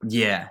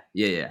 Yeah.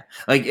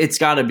 Like it's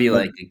got to be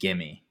like a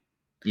gimme,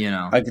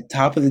 like the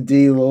top of the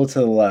D, a little to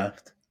the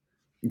left.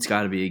 It's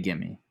got to be a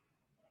gimme.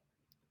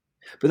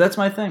 But that's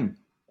my thing.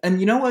 And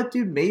you know what,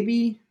 dude?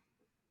 Maybe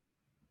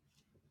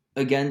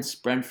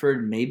against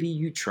Brentford, maybe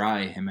you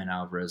try him and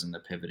Alvarez in the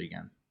pivot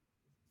again.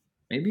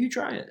 Maybe you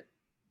try it.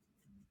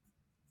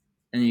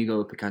 And you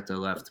go Paqueta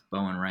left,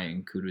 Bowen right,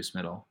 and Kudus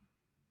middle.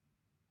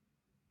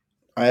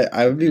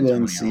 I would be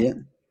willing to see it.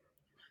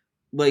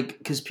 Like,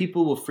 because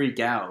people will freak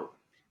out,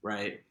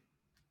 right?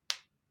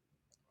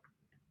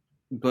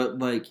 But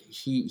like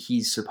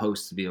he's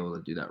supposed to be able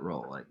to do that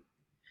role. Like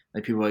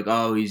people are like,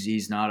 oh,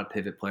 he's not a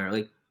pivot player.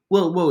 Like,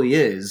 well, he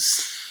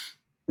is.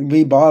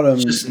 We bought him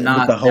just not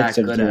with the hopes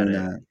that of doing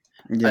that.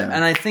 Yeah,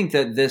 and I think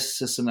that this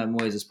system that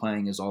Moyes is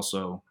playing is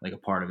also like a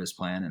part of his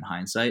plan in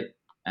hindsight.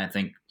 And I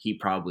think he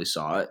probably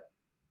saw it,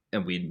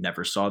 and we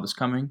never saw this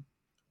coming,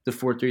 the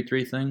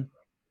 4-3-3 thing.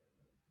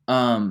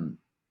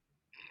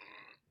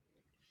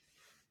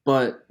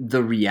 But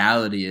the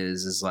reality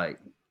is like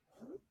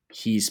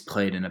he's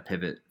played in a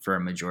pivot for a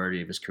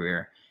majority of his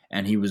career,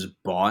 and he was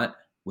bought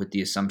with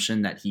the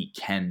assumption that he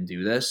can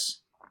do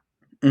this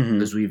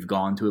because we've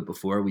gone to it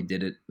before. We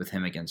did it with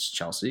him against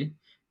Chelsea.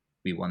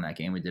 We won that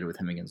game. We did it with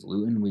him against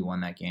Luton. We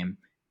won that game.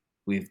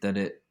 We've done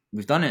it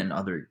in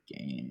other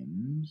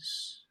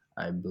games,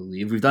 I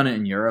believe. We've done it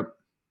in Europe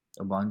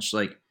a bunch.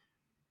 Like,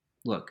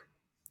 look,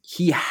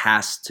 he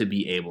has to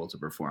be able to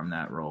perform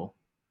that role.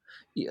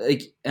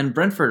 Like, and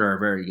Brentford are a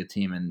very good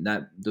team, and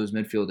those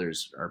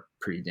midfielders are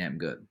pretty damn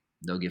good.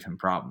 They'll give him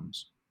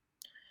problems.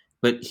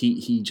 But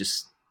he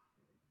just,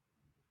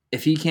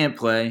 if he can't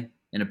play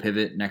in a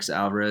pivot next to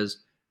Alvarez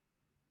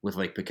with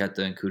like Paqueta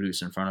and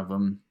Kudus in front of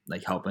him,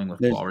 like helping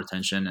with ball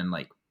retention and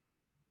like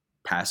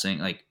passing,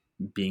 like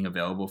being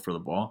available for the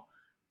ball,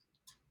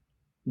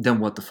 then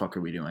what the fuck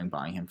are we doing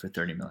buying him for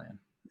 30 million?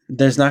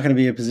 There's not going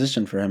to be a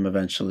position for him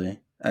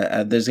eventually.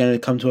 There's going to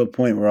come to a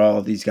point where all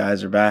of these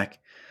guys are back.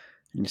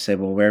 And you say,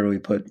 well, where do we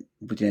put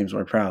James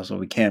Ward-Prowse? Well,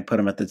 we can't put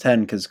him at the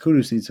 10 because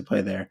Kudus needs to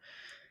play there.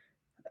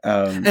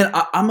 And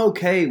I'm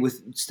okay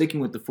with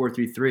sticking with the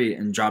 4-3-3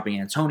 and dropping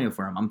Antonio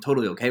for him. I'm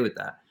totally okay with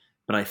that.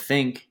 But I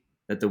think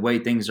that the way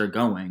things are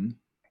going,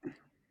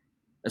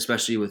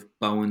 especially with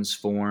Bowen's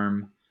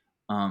form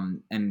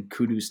and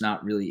Kudus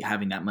not really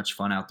having that much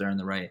fun out there in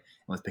the right, and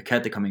with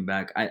Paqueta coming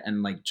back,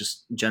 and like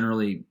just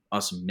generally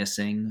us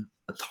missing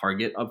a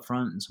target up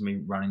front and somebody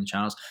running the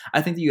channels,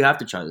 I think that you have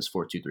to try this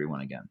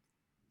 4-2-3-1 again.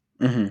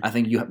 I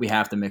think we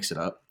have to mix it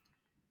up.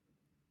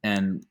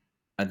 And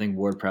I think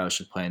Ward-Prowse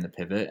should play in the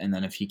pivot. And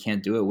then if he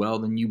can't do it well,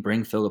 then you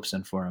bring Phillips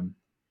in for him.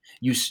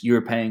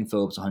 You're paying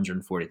Phillips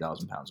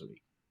 £140,000 a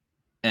week.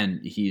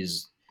 And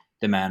he's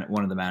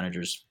one of the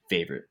manager's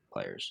favorite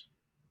players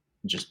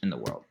just in the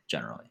world,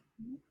 generally.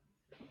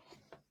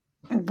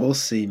 We'll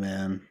see,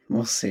 man.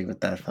 We'll see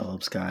with that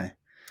Phillips guy.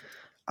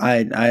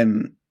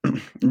 I'm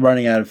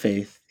running out of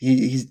faith.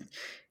 He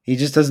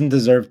just doesn't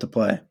deserve to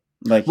play.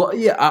 Like, well,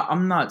 yeah,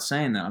 I'm not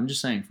saying that. I'm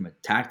just saying from a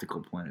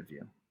tactical point of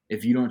view.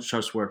 If you don't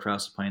trust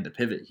Ward-Prowse to play in the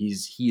pivot, he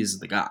is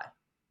the guy.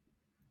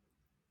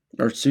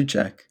 Or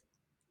Souček.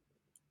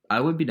 I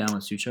would be down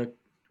with Souček.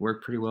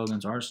 Worked pretty well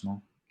against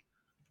Arsenal.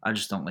 I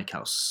just don't like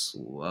how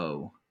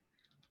slow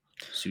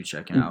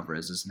Souček and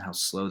Alvarez is and how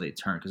slow they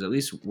turn. Because at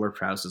least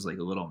Ward-Prowse is like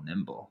a little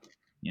nimble,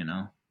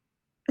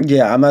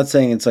 Yeah, I'm not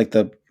saying it's like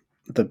the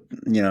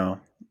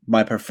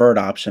my preferred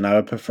option. I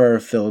would prefer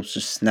if Phillips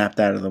just snapped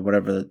out of the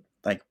whatever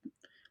like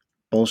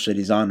bullshit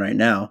he's on right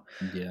now.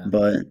 Yeah.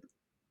 But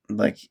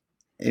like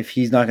if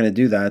he's not going to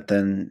do that,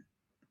 then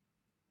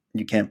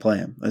you can't play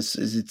him.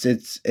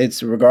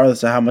 It's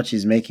regardless of how much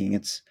he's making.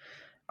 It's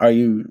are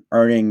you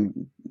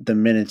earning the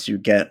minutes you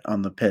get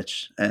on the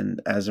pitch?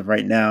 And as of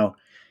right now,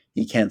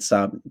 he can't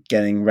stop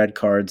getting red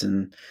cards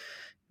and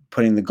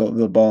putting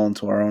the ball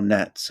into our own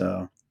net.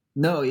 So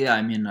no, yeah,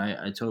 I mean,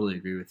 I totally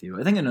agree with you.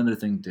 I think another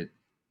thing to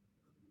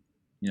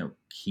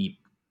keep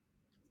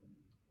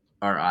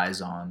our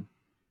eyes on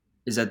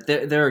is that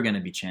there are going to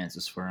be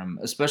chances for him,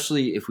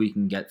 especially if we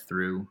can get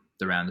through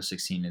the round of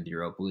 16 of the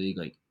Europa League.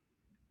 Like,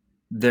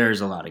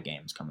 there's a lot of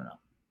games coming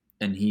up,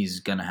 and he's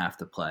going to have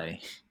to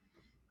play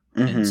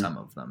in Mm-hmm. some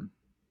of them.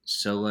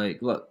 So,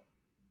 like, look,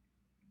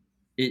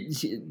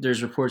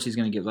 there's reports he's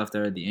going to get left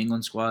out of the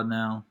England squad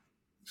now.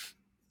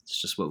 It's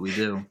just what we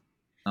do.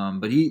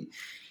 But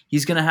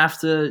he's going to have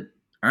to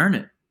earn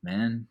it,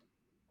 man.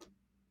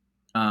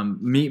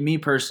 Me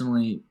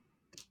personally,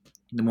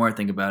 the more I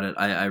think about it,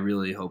 I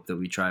really hope that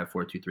we try a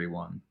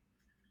 4-2-3-1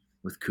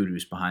 with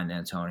Kudus behind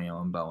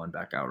Antonio and Bowen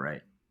back out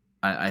right.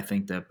 I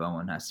think that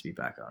Bowen has to be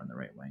back out on the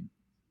right wing.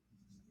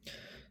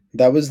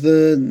 That was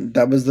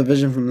the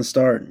vision from the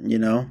start.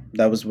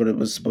 That was what it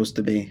was supposed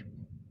to be.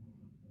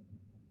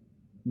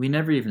 We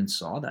never even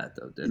saw that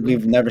though, did we?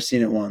 We've never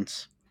seen it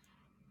once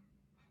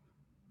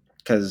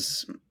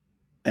because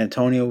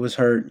Antonio was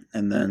hurt,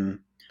 and then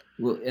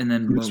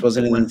Kudus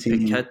wasn't in the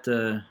team.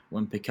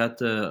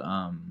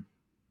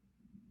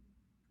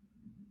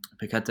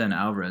 Paqueta and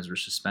Alvarez were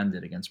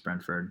suspended against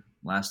Brentford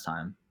last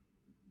time,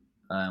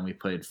 and we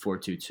played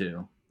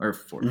 4-2-2 or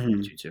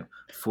 4-4-2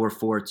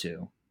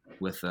 4-4-2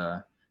 with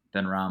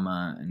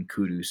Benrahma and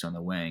Kudus on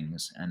the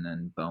wings, and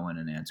then Bowen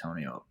and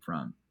Antonio up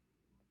front.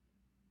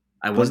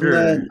 I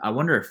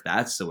wonder if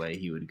that's the way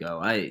he would go.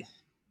 Was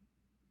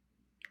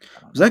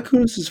that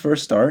Kudus'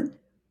 first start?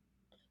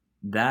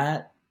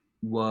 That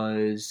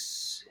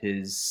was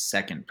his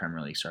second Premier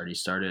League start. He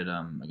started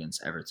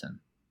against Everton.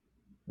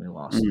 We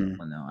lost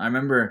 1-0. I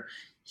remember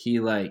he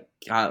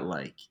got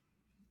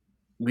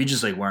we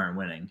just weren't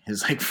winning.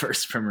 His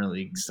first Premier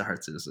League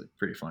starts is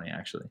pretty funny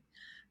actually.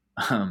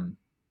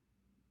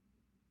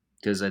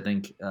 Because I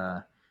think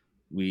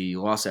we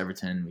lost to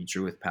Everton, we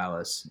drew with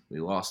Palace, we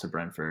lost to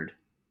Brentford,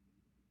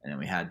 and then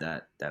we had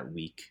that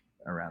week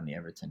around the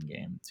Everton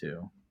game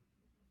too.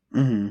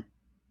 Mm-hmm.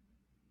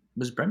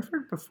 Was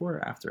Brentford before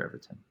or after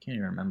Everton? Can't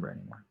even remember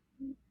anymore.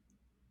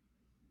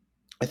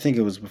 I think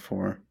it was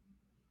before.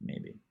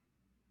 Maybe.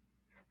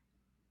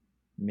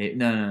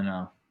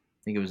 No.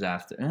 I think it was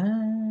after.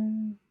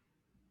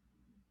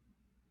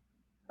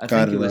 I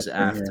think it was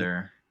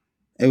after.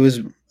 It was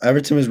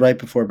Everton was right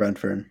before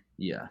Brentford.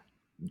 Yeah,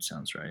 it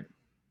sounds right.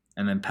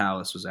 And then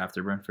Palace was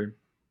after Brentford.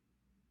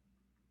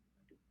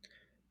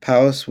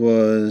 Palace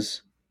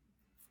was.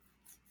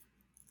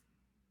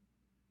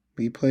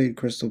 We played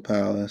Crystal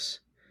Palace.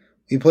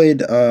 We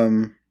played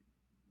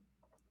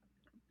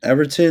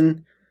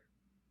Everton,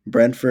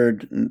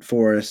 Brentford,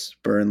 Forest,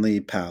 Burnley,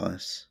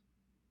 Palace.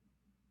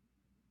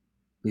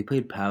 We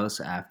played Palace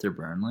after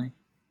Burnley?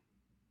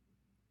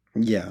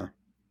 Yeah.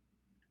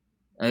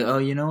 Oh,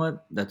 you know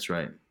what? That's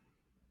right.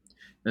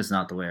 That's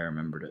not the way I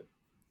remembered it.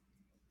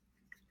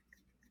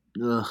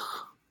 Ugh.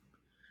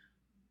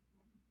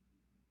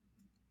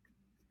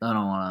 I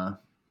don't want to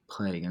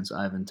play against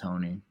Ivan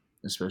Toney,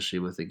 especially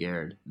with a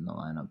Garrett in the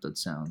lineup. That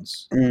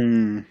sounds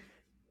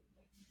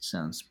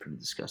pretty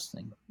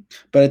disgusting.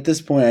 But at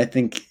this point, I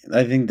think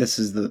this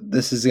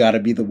has got to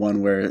be the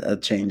one where a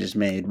change is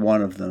made.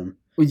 One of them.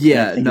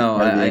 Yeah,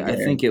 I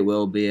think it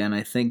will be, and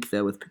I think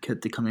that with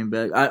Paqueta coming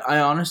back, I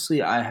honestly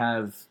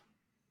have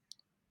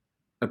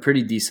a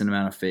pretty decent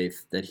amount of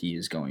faith that he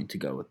is going to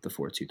go with the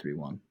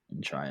 4-2-3-1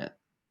 and try it.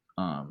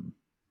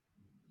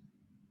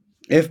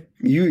 If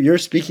you're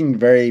speaking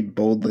very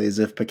boldly as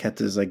if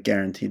Paqueta is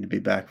guaranteed to be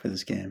back for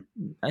this game.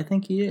 I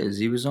think he is.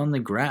 He was on the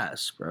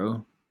grass,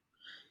 bro.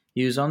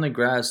 He was on the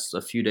grass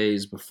a few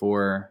days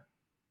before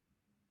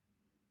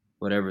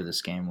whatever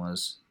this game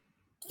was,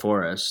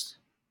 Forest,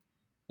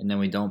 and then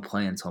we don't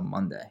play until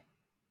Monday.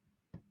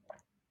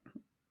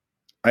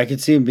 I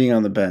could see him being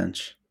on the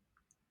bench.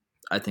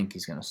 I think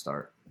he's going to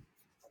start.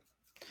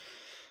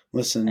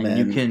 Listen, and man.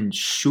 You can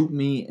shoot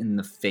me in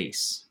the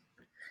face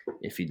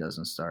if he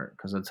doesn't start,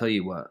 because I'll tell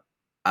you what,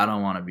 I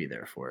don't want to be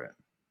there for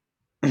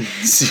it.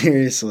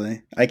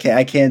 Seriously, I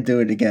can't do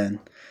it again.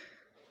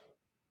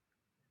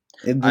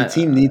 The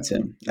team needs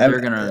him.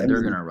 They're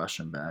gonna rush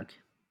him back,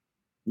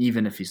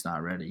 even if he's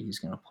not ready. He's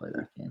gonna play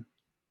that game.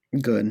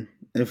 Good.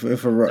 If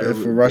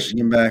we're rushing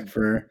him back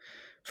for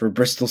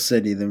Bristol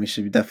City, then we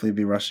should definitely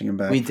be rushing him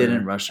back. We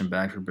didn't rush him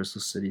back for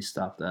Bristol City.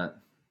 Stop that.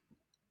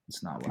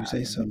 It's not what happened.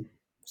 You say so.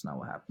 It's not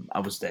what happened.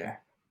 I was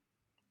there.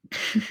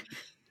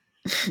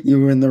 You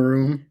were in the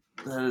room?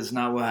 That is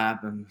not what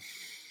happened.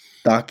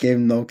 Doc gave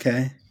him the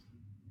okay?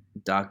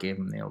 Doc gave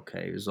him the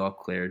okay. It was all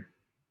cleared.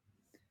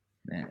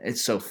 Man,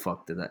 it's so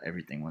fucked that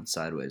everything went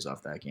sideways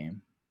off that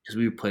game. Because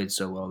we played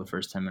so well the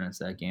first 10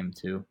 minutes of that game,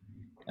 too.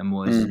 And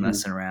Moyes was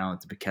messing around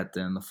with the Paqueta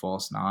and the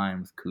false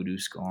nine with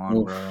Kudus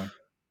gone, bro.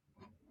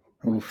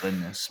 My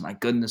goodness.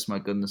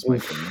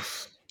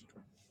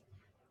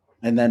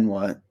 And then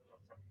what?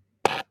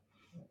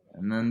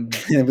 And then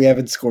we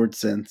haven't scored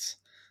since.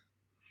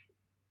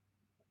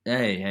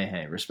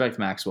 Hey. Respect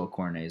Maxwell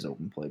Cornet's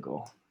open play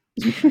goal.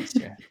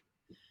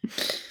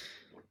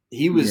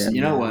 He was,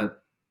 know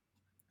what?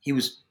 He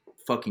was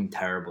fucking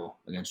terrible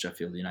against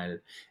Sheffield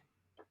United.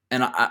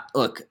 And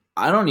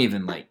I don't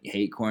even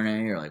hate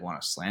Cornet or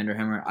want to slander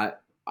him.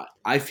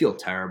 I feel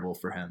terrible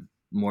for him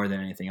more than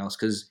anything else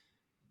because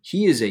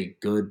he is a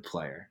good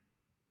player,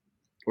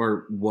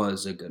 or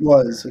was a good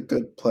Was player, a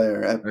good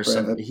player or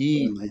some. at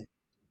Burnley.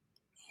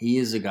 He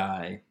is a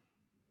guy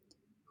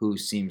who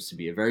seems to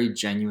be a very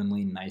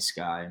genuinely nice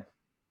guy.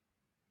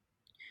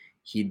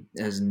 He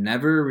has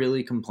never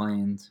really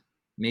complained.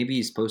 Maybe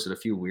he's posted a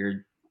few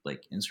weird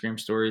like Instagram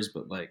stories,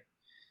 but like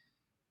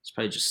it's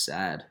probably just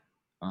sad.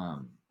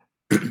 Um,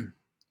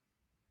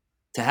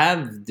 to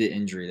have the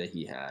injury that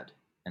he had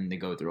and to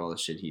go through all the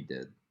shit he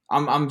did,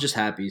 I'm just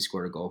happy he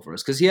scored a goal for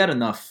us because he had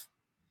enough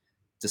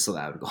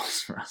disallowed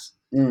goals for us.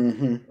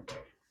 Mm-hmm.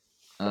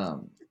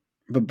 Um,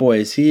 But boy,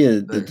 is he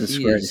a but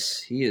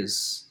disgrace. he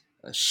is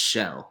a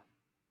shell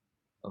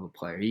of a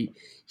player.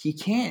 He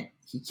can't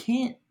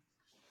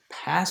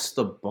pass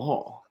the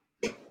ball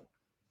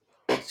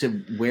to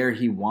where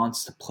he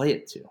wants to play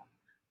it to.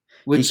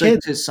 Which, like,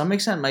 to some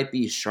extent might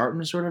be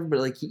sharpness, sort of, but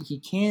like he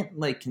can't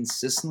like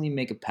consistently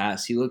make a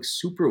pass. He looks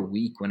super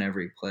weak whenever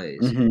he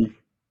plays, Mm-hmm.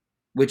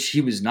 which he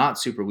was not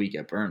super weak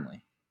at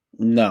Burnley.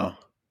 No,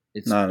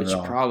 It's not at which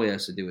all. probably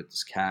has to do with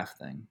this calf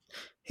thing.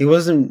 He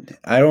wasn't.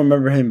 I don't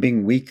remember him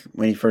being weak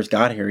when he first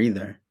got here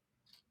either.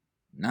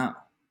 No,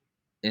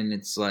 and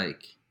it's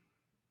like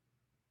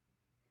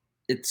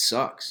it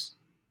sucks.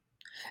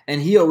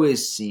 And he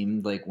always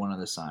seemed like one of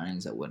the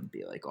signings that wouldn't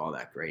be like all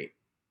that great,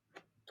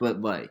 but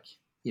like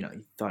you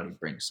thought he'd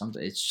bring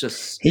something. It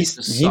just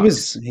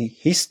sucks.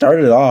 He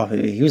started off.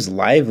 He was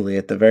lively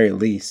at the very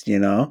least. Yeah,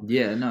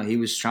 no, he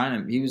was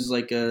trying to. He was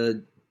like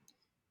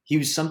he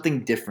was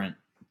something different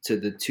to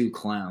the two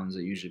clowns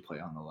that usually play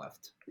on the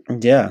left.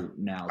 Yeah,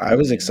 Now I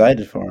was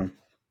excited for him.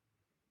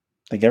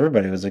 Like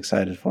everybody was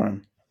excited for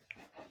him.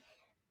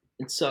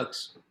 It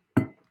sucks.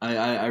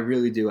 I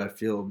really do. I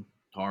feel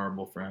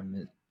horrible for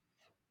him.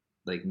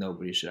 Like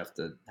nobody should have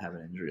to have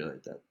an injury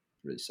like that. It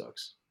really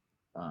sucks.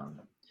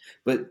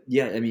 But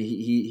yeah, I mean,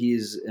 he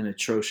is an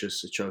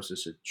atrocious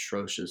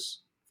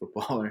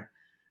footballer.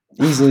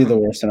 Easily the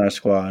worst in our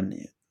squad.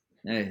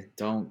 Hey,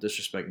 don't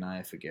disrespect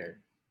Naya Figueroa.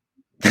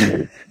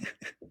 That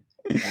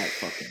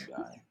fucking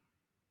guy.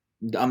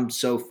 I'm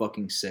so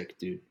fucking sick,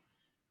 dude.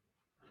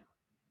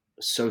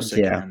 So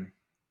sick of him.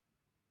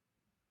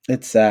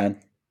 It's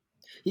sad.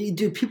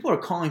 Dude, people are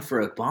calling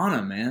for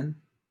Igbana, man.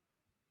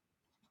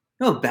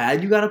 You know how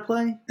bad you gotta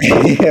play?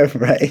 Yeah,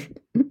 right.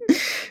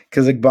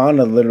 Because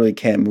Igbana literally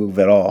can't move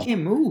at all.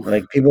 Can't move.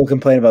 Like people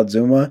complain about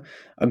Zuma.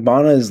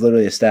 Igbana is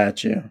literally a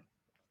statue. I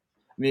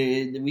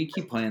mean, we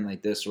keep playing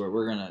like this, where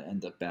we're gonna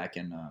end up back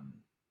in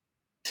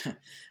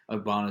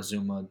Igbana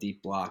Zuma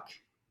deep block.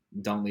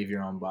 Don't leave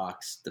your own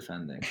box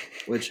defending.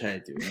 Which, hey,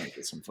 dude, we might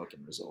get some fucking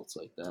results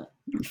like that.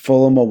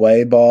 Fulham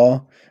away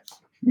ball.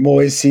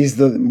 Moyes sees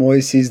the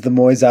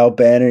Moyes out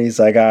banner. He's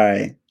like, all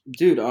right,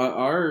 dude.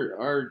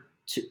 Our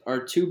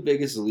two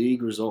biggest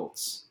league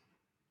results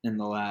in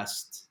the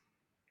last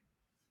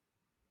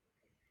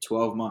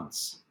 12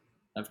 months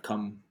have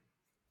come.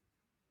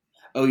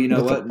 Oh, you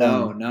know what?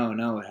 No,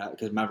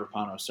 because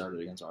Mavropanos started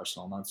against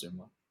Arsenal, not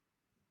Zuma.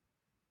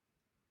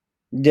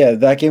 Yeah,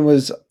 that game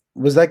was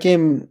that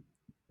game.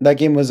 That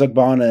game was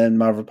Igbana and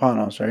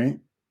Mavropanos, right?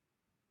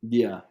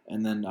 Yeah,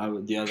 and then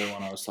the other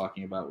one I was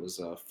talking about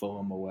was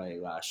Fulham away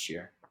last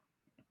year.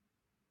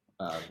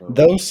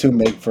 Those two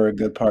make for a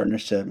good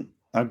partnership.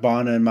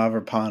 Igbana and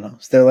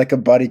Mavropanos. They're like a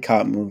buddy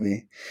cop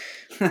movie.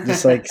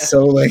 Just like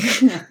so like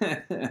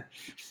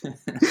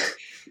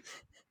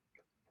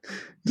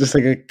just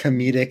like a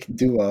comedic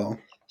duo.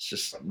 It's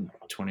just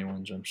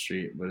 21 Jump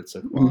Street, but it's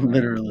Igbana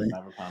literally.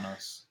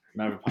 Mavropanos.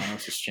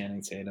 Mavropanos is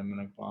Channing Tatum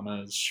and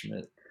Igbana is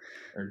Schmidt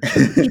or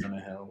Jonah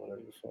Hill,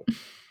 whatever the fuck.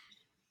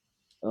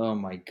 Oh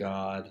my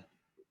god.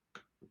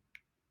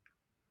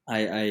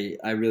 I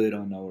really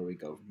don't know where we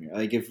go from here.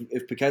 Like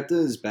if Paqueta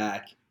is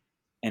back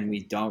and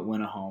we don't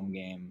win a home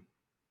game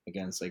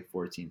against like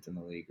 14th in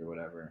the league or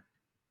whatever,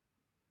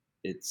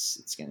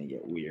 it's gonna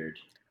get weird.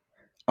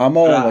 I'm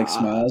all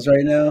smiles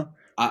right now.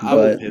 I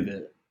will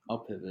pivot. I'll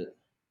pivot.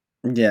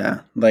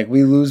 Yeah, like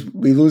we lose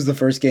the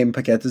first game.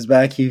 Paqueta's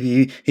back.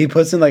 He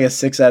puts in like a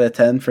 6 out of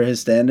 10 for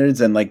his standards,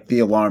 and like the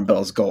alarm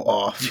bells go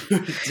off.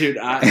 Dude,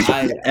 I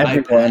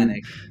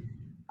panic.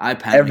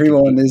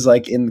 Everyone is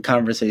like in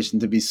conversation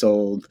to be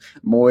sold.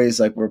 Moyes,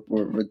 like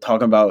we're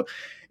talking about,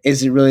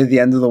 is it really the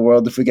end of the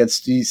world if we get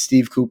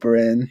Steve Cooper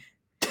in?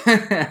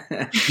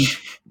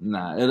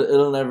 Nah,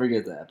 it'll never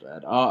get that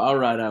bad. I'll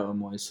ride out with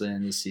Moyes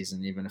in this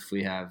season, even if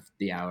we have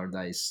the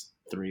Allardyce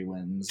 3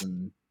 wins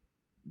in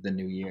the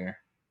new year.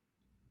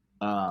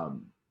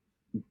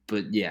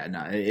 But yeah,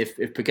 no. If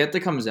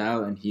Paqueta comes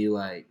out and he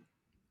like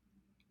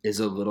is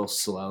a little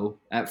slow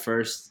at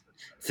first,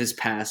 if his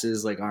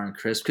passes like aren't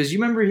crisp, because you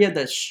remember he had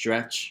that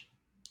stretch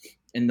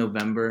in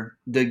November.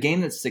 The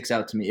game that sticks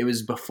out to me, it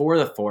was before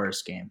the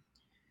Forest game,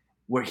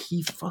 where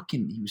he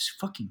was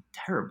fucking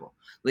terrible.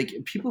 Like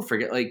people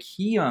forget, like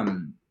he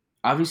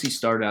obviously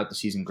started out the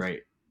season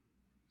great,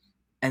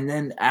 and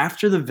then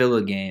after the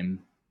Villa game,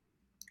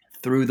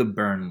 through the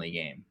Burnley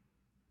game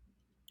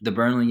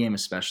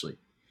especially,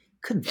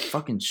 couldn't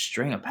fucking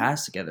string a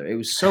pass together. It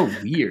was so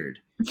weird.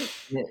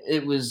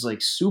 It was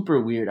like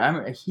super weird. I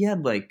remember he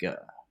had like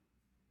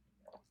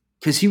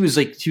because he was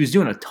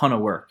doing a ton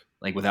of work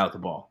like without the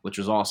ball, which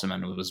was awesome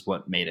and it was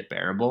what made it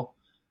bearable.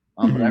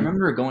 But I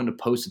remember going to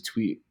post a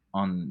tweet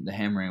on the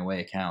Hammering Away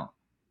account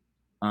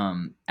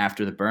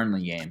after the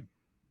Burnley game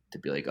to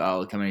be like, oh,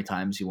 look how many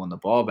times he won the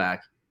ball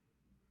back.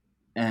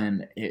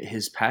 And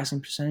his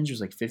passing percentage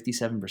was like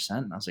 57%.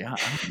 And I was like, I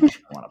don't know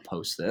if I want to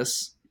post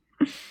this.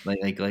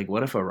 Like,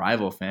 what if a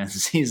rival fan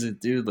sees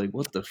it, dude? Like,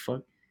 what the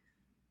fuck?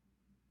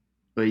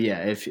 But yeah,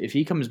 if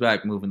he comes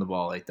back moving the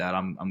ball like that,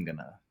 I'm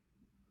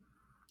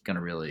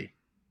gonna really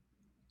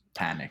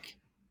panic.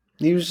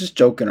 He was just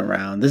joking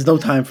around. There's no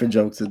time for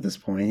jokes at this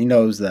point. He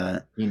knows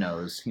that. He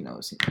knows. He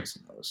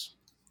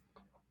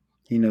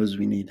knows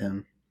we need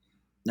him.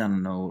 I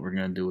don't know what we're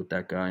gonna do with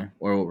that guy,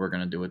 or what we're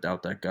gonna do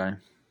without that guy.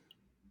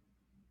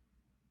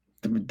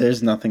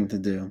 There's nothing to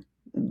do.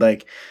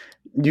 Like,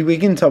 we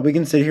can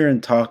sit here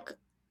and talk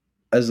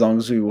as long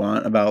as we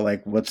want about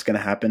like what's gonna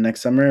happen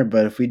next summer.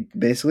 But if we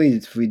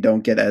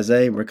don't get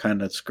Eze, we're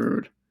kind of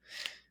screwed.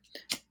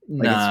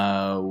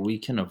 Like we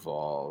can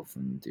evolve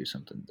and do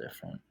something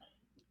different.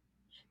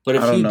 But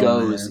if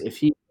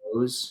he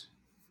goes,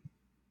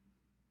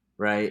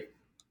 right,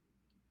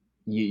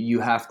 you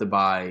have to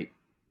buy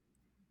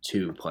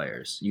 2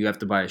 players. You have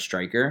to buy a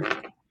striker,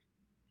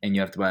 and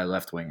you have to buy a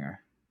left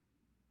winger.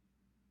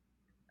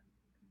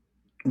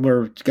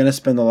 We're gonna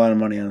spend a lot of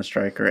money on a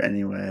striker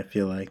anyway, I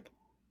feel like.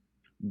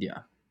 Yeah.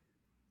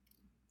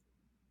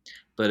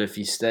 But if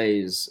he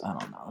stays, I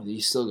don't know.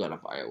 You still gotta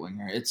buy a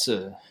winger. This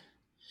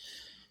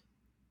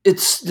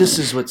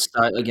is what's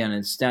again.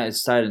 It's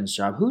Steiden's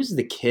job. Who's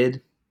the kid? I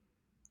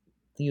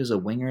think he was a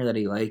winger that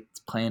he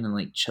liked playing in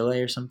like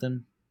Chile or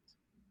something.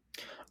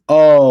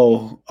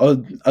 Oh,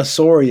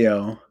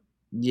 Osorio.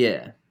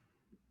 Yeah.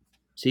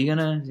 Is he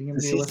gonna?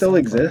 Does he still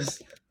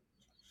exist?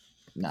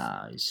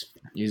 Nah,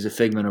 he's a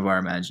figment of our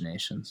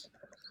imaginations.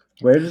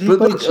 Where did he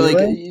play?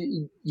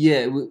 Chile?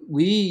 Yeah,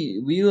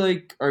 we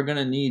like are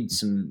gonna need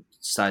some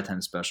side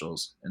 10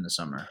 specials in the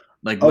summer.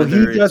 Like,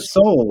 he got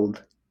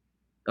sold.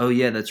 Oh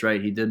yeah, that's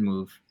right. He did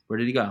move. Where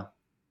did he go?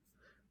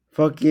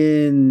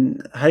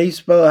 Fucking. How do you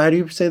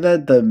say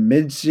that? The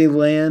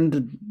Midtjylland.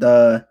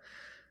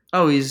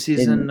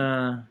 He's in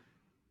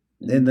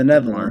the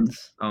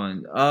Netherlands.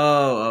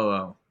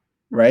 Oh.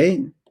 Right?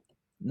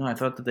 No, I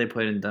thought that they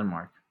played in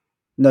Denmark.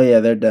 No, yeah,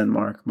 they're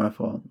Denmark. My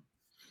fault.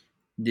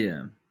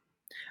 Yeah.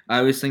 I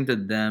always think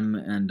that them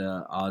and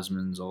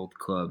Osman's old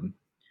club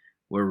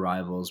were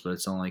rivals, but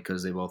it's only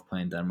because they both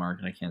play in Denmark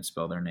and I can't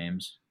spell their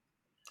names.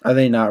 Are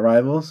they not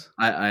rivals?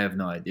 I have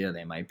no idea.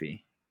 They might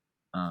be.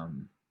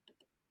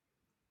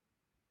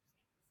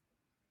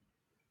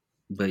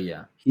 But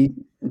yeah.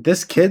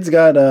 This kid's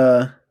got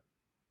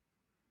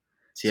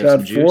he's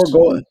got 4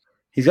 goals.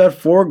 He's got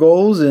 4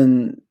 goals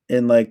in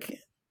like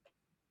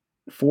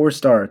 4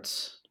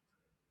 starts.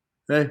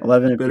 Hey,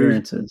 11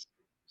 appearances.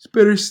 It's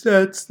better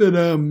stats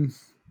than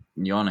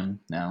yawning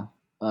now.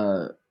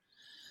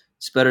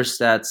 It's better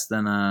stats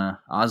than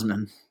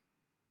Osman.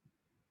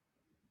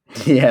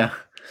 Yeah.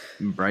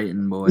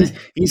 Brighton boy.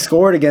 He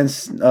scored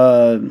against he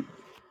put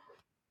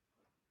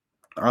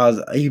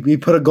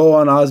a goal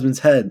on Osman's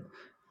head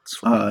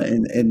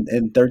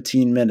in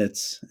 13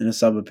 minutes in a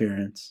sub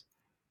appearance.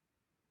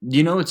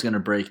 You know what's gonna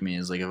break me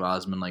is like if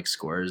Osman like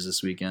scores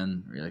this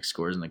weekend or he like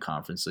scores in the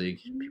Conference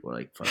League, people are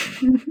like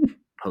fucking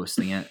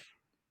posting it.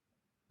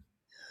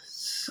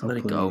 Let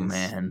it go,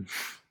 man.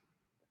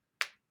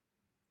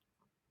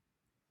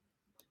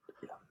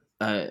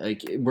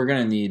 Like we're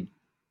gonna need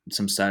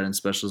some side-end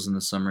specials in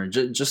the summer,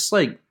 just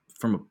like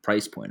from a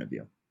price point of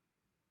view,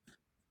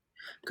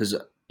 because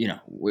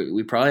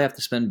we probably have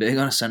to spend big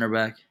on a center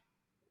back.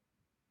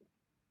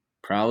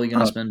 Probably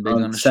gonna spend big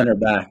on a center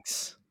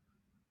backs.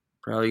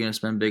 Probably gonna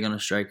spend big on a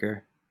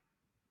striker.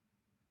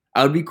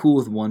 I would be cool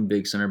with one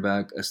big center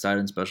back, a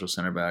side-end special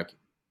center back,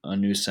 a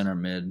new center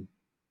mid.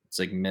 It's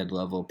like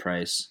mid-level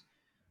price.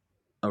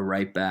 A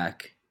right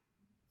back.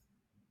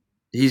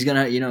 He's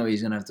gonna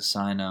have to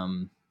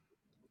sign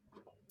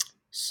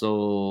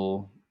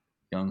Sol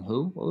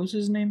Young-Hoo. What was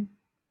his name?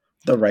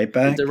 The right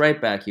back. The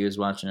right back he was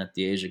watching at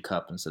the Asia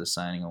Cup instead of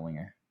signing a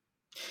winger.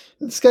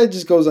 This guy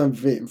just goes on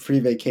free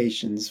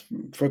vacations.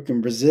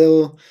 Freaking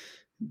Brazil.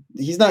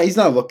 He's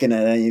not looking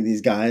at any of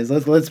these guys.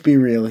 Let's be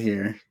real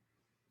here.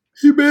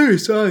 He better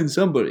sign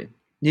somebody.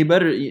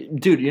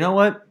 Dude. You know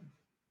what?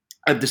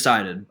 I've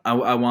decided.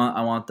 I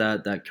want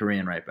that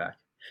Korean right back.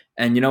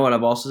 And you know what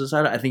I've also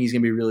decided? I think he's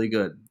gonna be really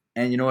good.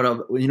 And you know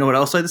what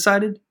else I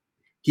decided?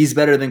 He's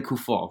better than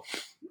Kufal.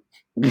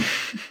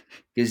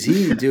 Because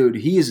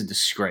he is a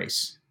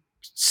disgrace.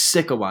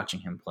 Sick of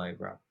watching him play,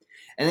 bro.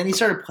 And then he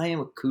started playing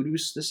with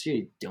Kudus this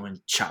year, doing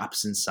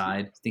chops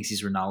inside. Thinks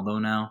he's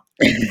Ronaldo now.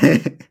 He's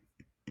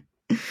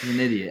an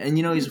idiot. And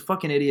he's a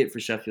fucking idiot for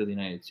Sheffield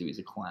United too. He's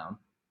a clown.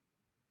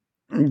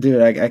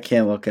 Dude, I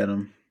can't look at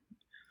him.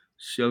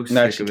 So sick of it.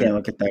 I actually can't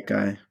look at that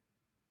guy.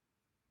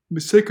 I'm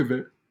sick of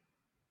it.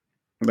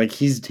 Like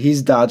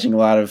he's dodging a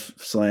lot of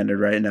slander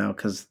right now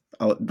because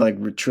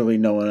like truly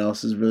no one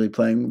else is really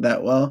playing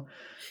that well.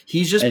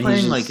 He's just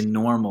playing like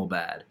normal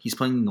bad. He's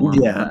playing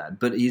normal bad,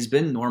 but he's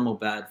been normal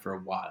bad for a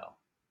while.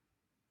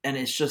 And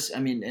it's just, I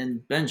mean,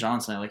 and Ben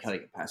Johnson, I like how they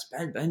get past.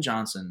 Ben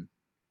Johnson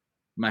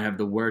might have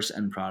the worst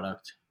end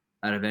product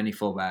out of any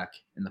fullback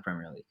in the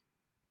Premier League.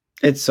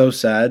 It's so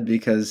sad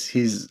because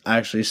he's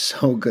actually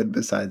so good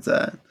besides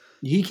that.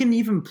 He can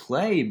even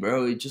play,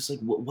 bro. It's just like,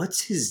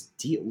 what's his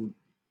deal?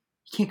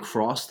 He can't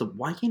cross the.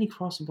 Why can't he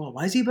cross the ball?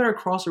 Why is he a better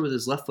crosser with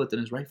his left foot than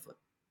his right foot?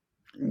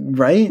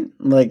 Right?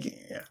 Like,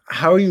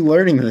 how are you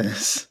learning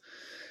this?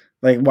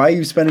 Like, why are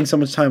you spending so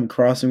much time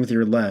crossing with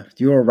your left?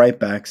 You are a right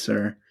back,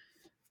 sir.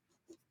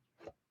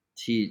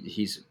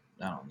 He's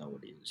I don't know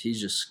what he is. He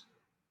He's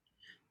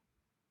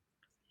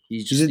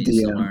just a needs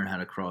to DM. learn how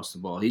to cross the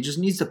ball. He just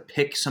needs to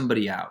pick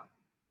somebody out.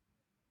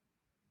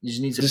 He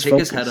just needs to Just pick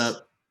his head focus.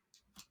 up.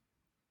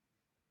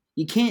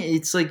 You can't.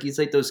 It's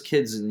like those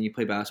kids and you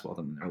play basketball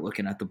with them and they're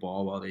looking at the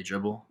ball while they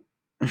dribble.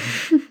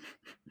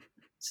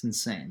 It's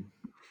insane.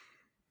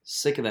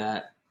 Sick of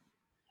that.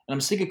 And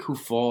I'm sick of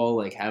Kufal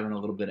like having a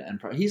little bit of end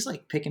pro. He's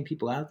like picking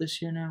people out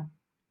this year now.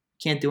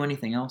 Can't do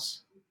anything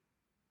else.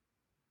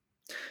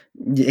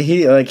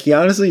 He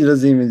honestly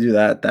doesn't even do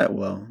that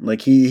well.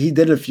 Like he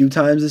did it a few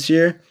times this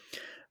year,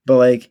 but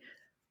like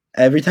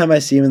every time I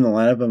see him in the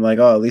lineup, I'm like,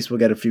 oh, at least we'll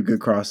get a few good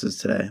crosses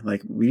today.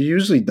 Like we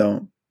usually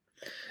don't.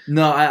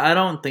 No, I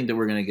don't think that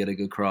we're gonna get a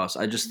good cross.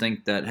 I just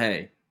think that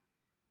hey,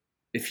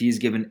 if he's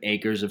given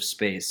acres of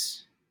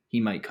space, he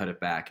might cut it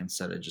back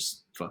instead of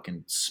just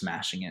fucking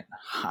smashing it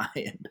high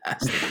and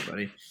past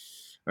everybody.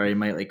 Or he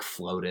might like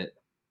float it,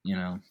 you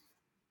know.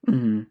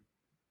 Mhm.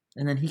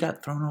 And then he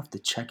got thrown off the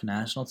Czech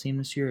national team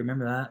this year.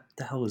 Remember that? What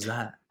the hell was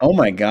that? Oh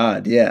my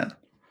god, yeah.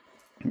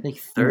 Like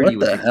 30 What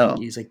with the the hell?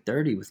 he's like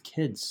 30 with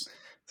kids.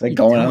 It's like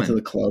What are you going out to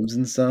the doing? clubs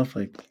and stuff.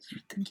 Like It's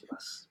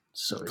ridiculous.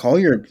 So call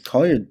your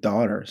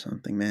daughter or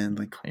something, man.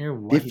 Like call your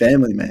be a wife.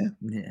 family man.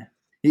 Yeah.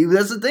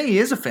 That's the thing. He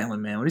is a family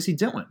man. What is he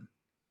doing?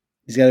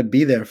 He's got to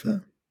be there for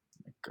them.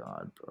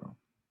 God, bro.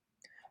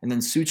 And then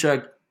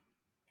Suchek,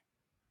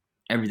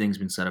 everything's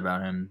been said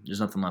about him. There's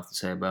nothing left to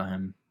say about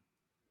him.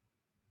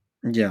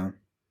 Yeah.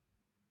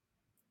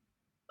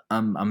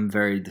 I'm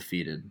very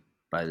defeated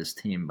by this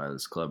team, by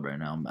this club right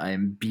now. I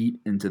am beat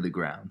into the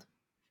ground.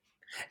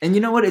 And you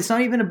know what? It's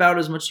not even about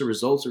as much the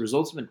results. The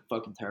results have been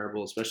fucking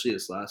terrible, especially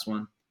this last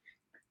one.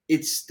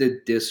 It's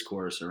the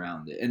discourse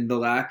around it and the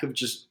lack of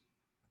just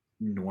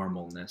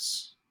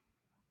normalness.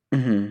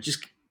 Hmm.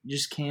 Just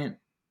just can't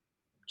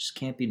just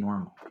can't be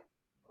normal.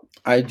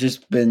 I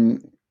just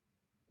been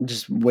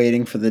just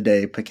waiting for the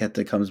day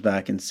Paqueta comes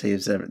back and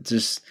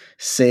just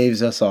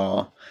saves us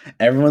all.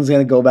 Everyone's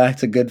gonna go back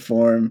to good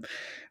form.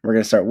 We're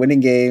gonna start winning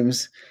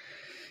games.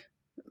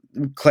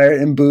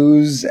 Claret and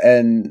Booze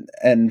and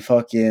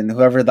fucking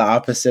whoever the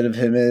opposite of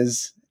him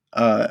is.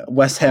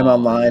 West Ham Paul,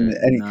 Online, yeah,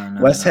 any no,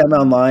 no, West no, Ham no,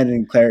 Online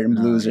and Claret and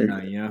no. Blues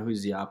are You know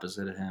who's the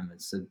opposite of him?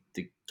 It's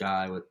the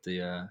guy with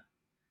the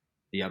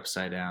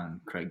upside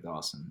down Craig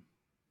Dawson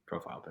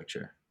profile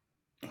picture.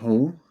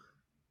 who?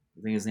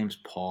 I think his name's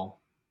Paul.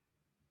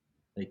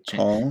 Like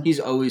Paul. he's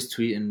always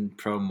tweeting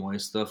pro Moy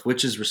stuff,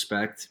 which is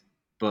respect,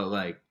 but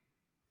like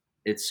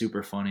it's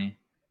super funny.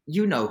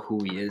 You know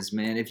who he is,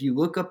 man. If you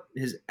look up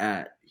his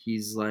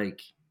he's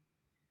like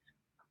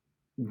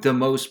the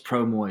most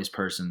pro Moyes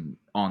person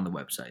on the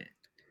website.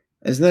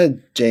 Isn't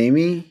that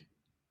Jamie?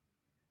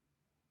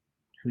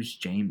 Who's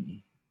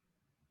Jamie?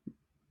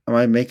 Am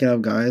I making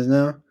up guys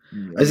now? Are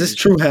Is we this just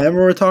True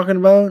Hammer we're talking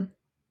about?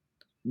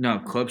 no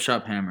Club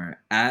Shop Hammer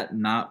at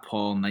not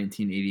Paul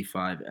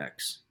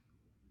 1985X.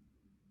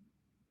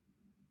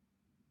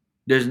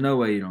 There's no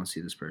way you don't see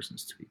this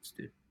person's tweets,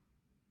 dude.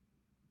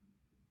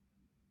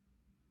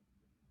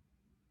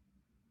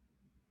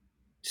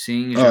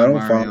 Seeing Oh, I João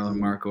don't follow Mario and him.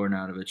 Marko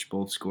Arnautovic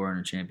both score in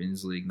a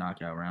Champions League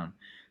knockout round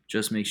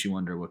just makes you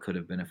wonder what could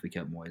have been if we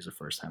kept Moyes the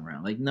first time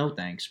around. Like, no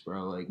thanks,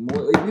 bro. Like,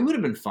 we would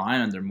have been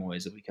fine under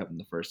Moyes if we kept him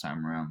the first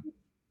time around.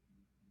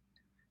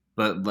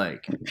 But,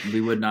 like,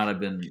 we would not have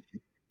been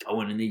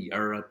going into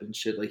Europe and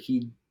shit. Like,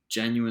 he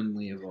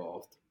genuinely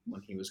evolved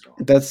when he was gone.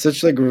 That's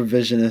such like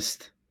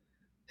revisionist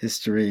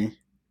history.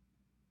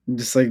 I'm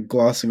just like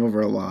glossing over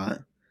a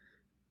lot.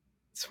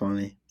 It's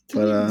funny.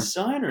 Didn't But even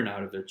sign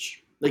Arnautovic.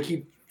 Like,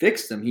 he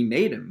fixed him. He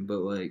made him. But,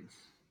 like,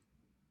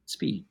 let's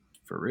be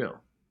for real.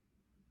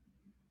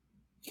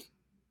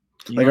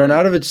 You like know,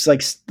 like,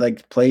 Arnautovic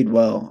like played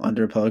well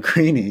under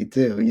Pellegrini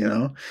too, you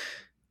know?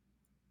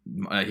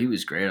 he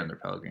was great under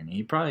Pellegrini.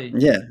 He probably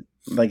Yeah.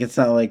 Like it's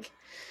not like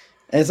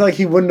and it's like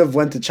he wouldn't have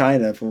went to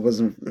China if it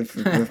wasn't if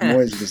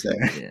Moyes was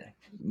there.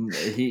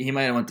 yeah, he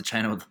might have went to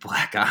China with a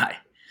black eye,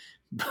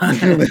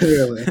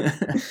 Literally.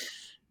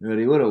 but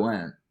he would have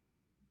went.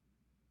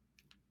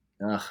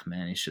 Ugh,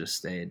 man, he should have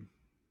stayed.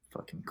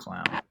 Fucking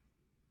clown.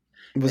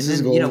 Was And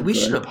his then goal we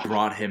should good? have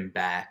brought him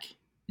back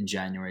in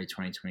January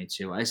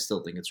 2022. I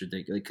still think it's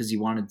ridiculous because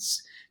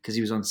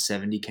he was on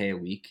 70K a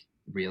week.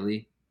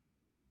 Really?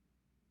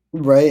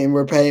 Right, and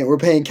we're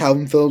paying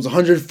Calvin Phillips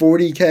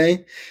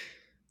 140K.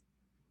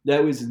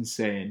 That was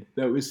insane.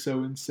 That was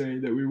so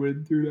insane that we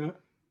went through that.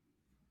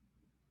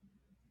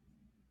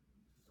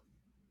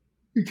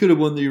 We could have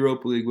won the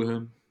Europa League with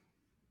him.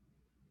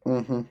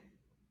 Mm-hmm.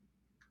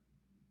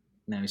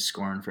 Now he's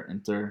scoring for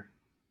Inter.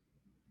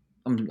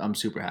 I'm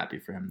super happy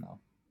for him though.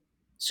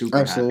 Super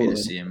happy to Absolutely.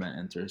 see him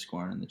enter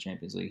scoring in the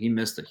Champions League. He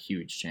missed a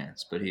huge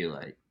chance, but he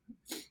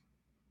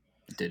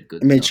did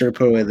good I made stuff. sure to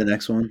put away the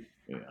next one.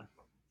 Yeah,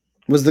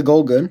 Was the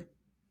goal good?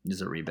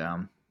 just a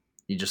rebound.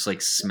 He just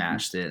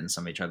smashed it, and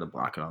somebody tried to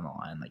block it on the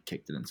line,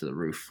 kicked it into the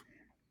roof.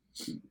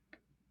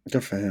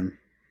 Good for him.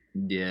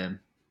 Yeah.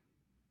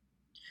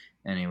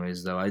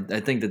 Anyways, though, I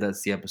think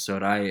that's the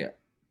episode.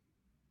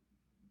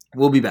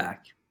 We'll be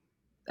back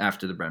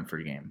after the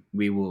Brentford game.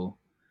 We will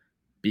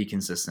be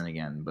consistent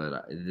again,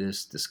 but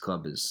this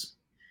club it's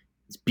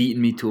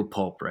beating me to a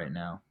pulp right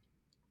now.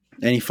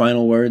 Any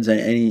final words?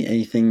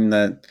 Anything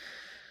that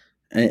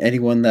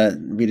anyone that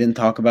we didn't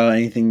talk about?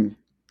 Anything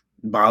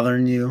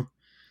bothering you?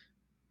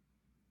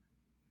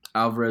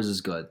 Alvarez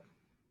is good.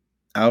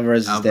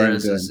 Alvarez is damn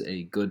Alvarez good. is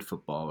a good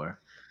footballer.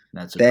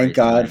 That's a Thank great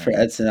God for signing.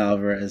 Edson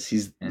Alvarez.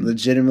 He's And-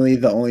 legitimately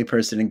the only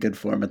person in good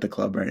form at the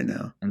club right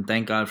now. And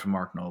thank God for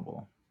Mark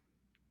Noble.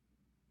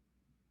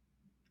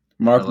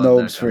 Mark I love that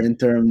Nobes for guy.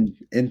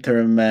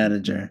 interim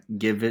manager,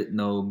 Give it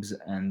Nobes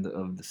end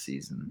of the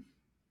season.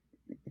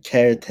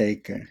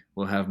 caretaker.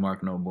 We'll have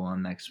Mark Noble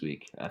on next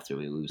week after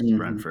we lose to Mhm.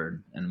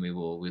 Brentford, and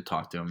we'll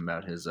talk to him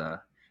about his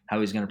how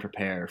he's going to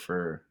prepare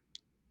for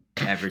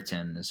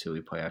Everton is who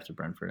we play after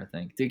Brentford. I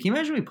think. Dude, can you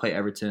imagine we play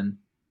Everton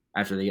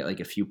after they get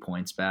a few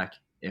points back,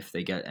 if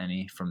they get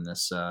any from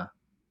this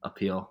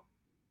appeal?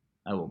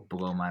 I will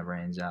blow my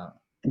brains out.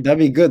 That'd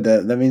be good.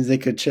 That means they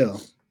could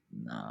chill.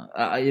 No,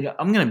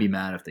 I'm gonna be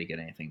mad if they get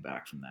anything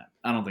back from that.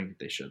 I don't think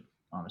they should,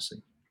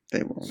 honestly.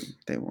 They won't.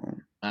 They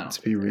won't. I don't Let's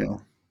think be they real.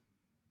 will.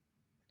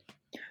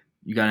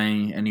 You got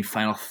any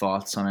final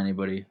thoughts on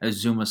anybody?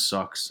 Azuma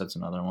sucks. That's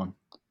another one.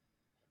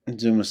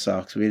 Zuma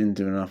sucks. We didn't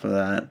do enough of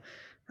that.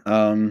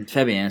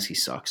 Fabianski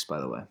sucks, by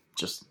the way.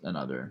 Just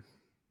another.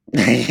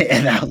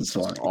 Yeah, that was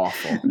Just funny.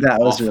 awful. That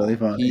was Awful. really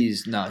funny.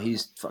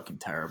 He's fucking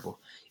terrible.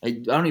 I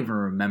don't even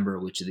remember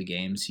which of the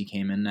games he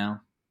came in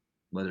now.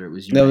 Whether it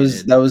was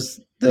United. That was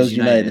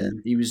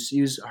United. He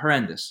was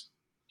horrendous.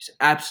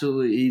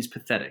 He's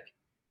pathetic.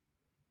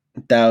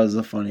 That was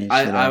the funniest shit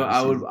I've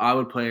ever seen. I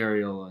would play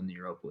Areola in the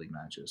Europa League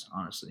matches.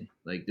 Honestly,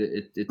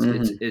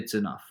 it's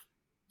enough.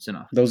 It's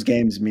enough. Those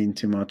games mean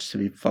too much to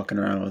be fucking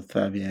around with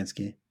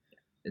Fabianski.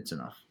 It's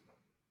enough.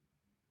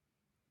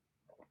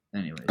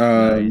 Anyways, you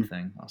got Um,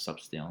 anything? I'll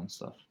stop stealing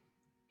stuff.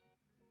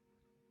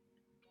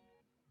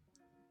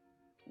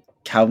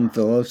 Calvin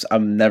Phillips,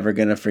 I'm never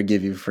gonna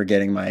forgive you for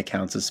getting my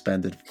account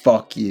suspended.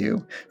 Fuck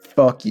you,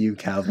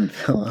 Calvin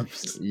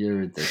Phillips. You're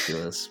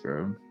ridiculous,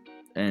 bro.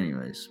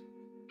 Anyways,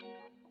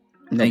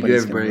 Thank you, you,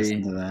 everybody.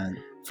 listen to that.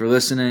 For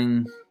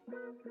listening.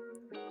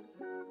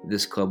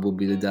 This club will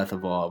be the death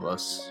of all of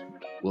us.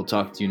 We'll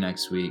talk to you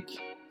next week.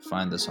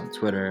 Find us on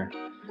Twitter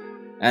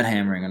at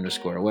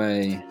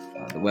hammering_away.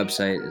 The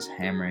website is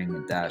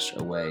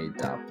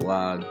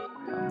hammering-away.blog.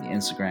 The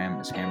Instagram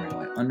is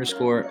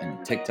hammering_away_, and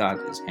the TikTok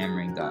is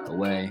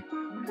hammering.away.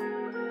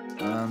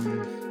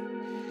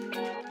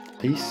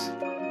 Peace.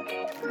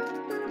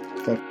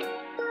 Fuck.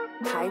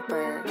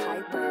 Hyper.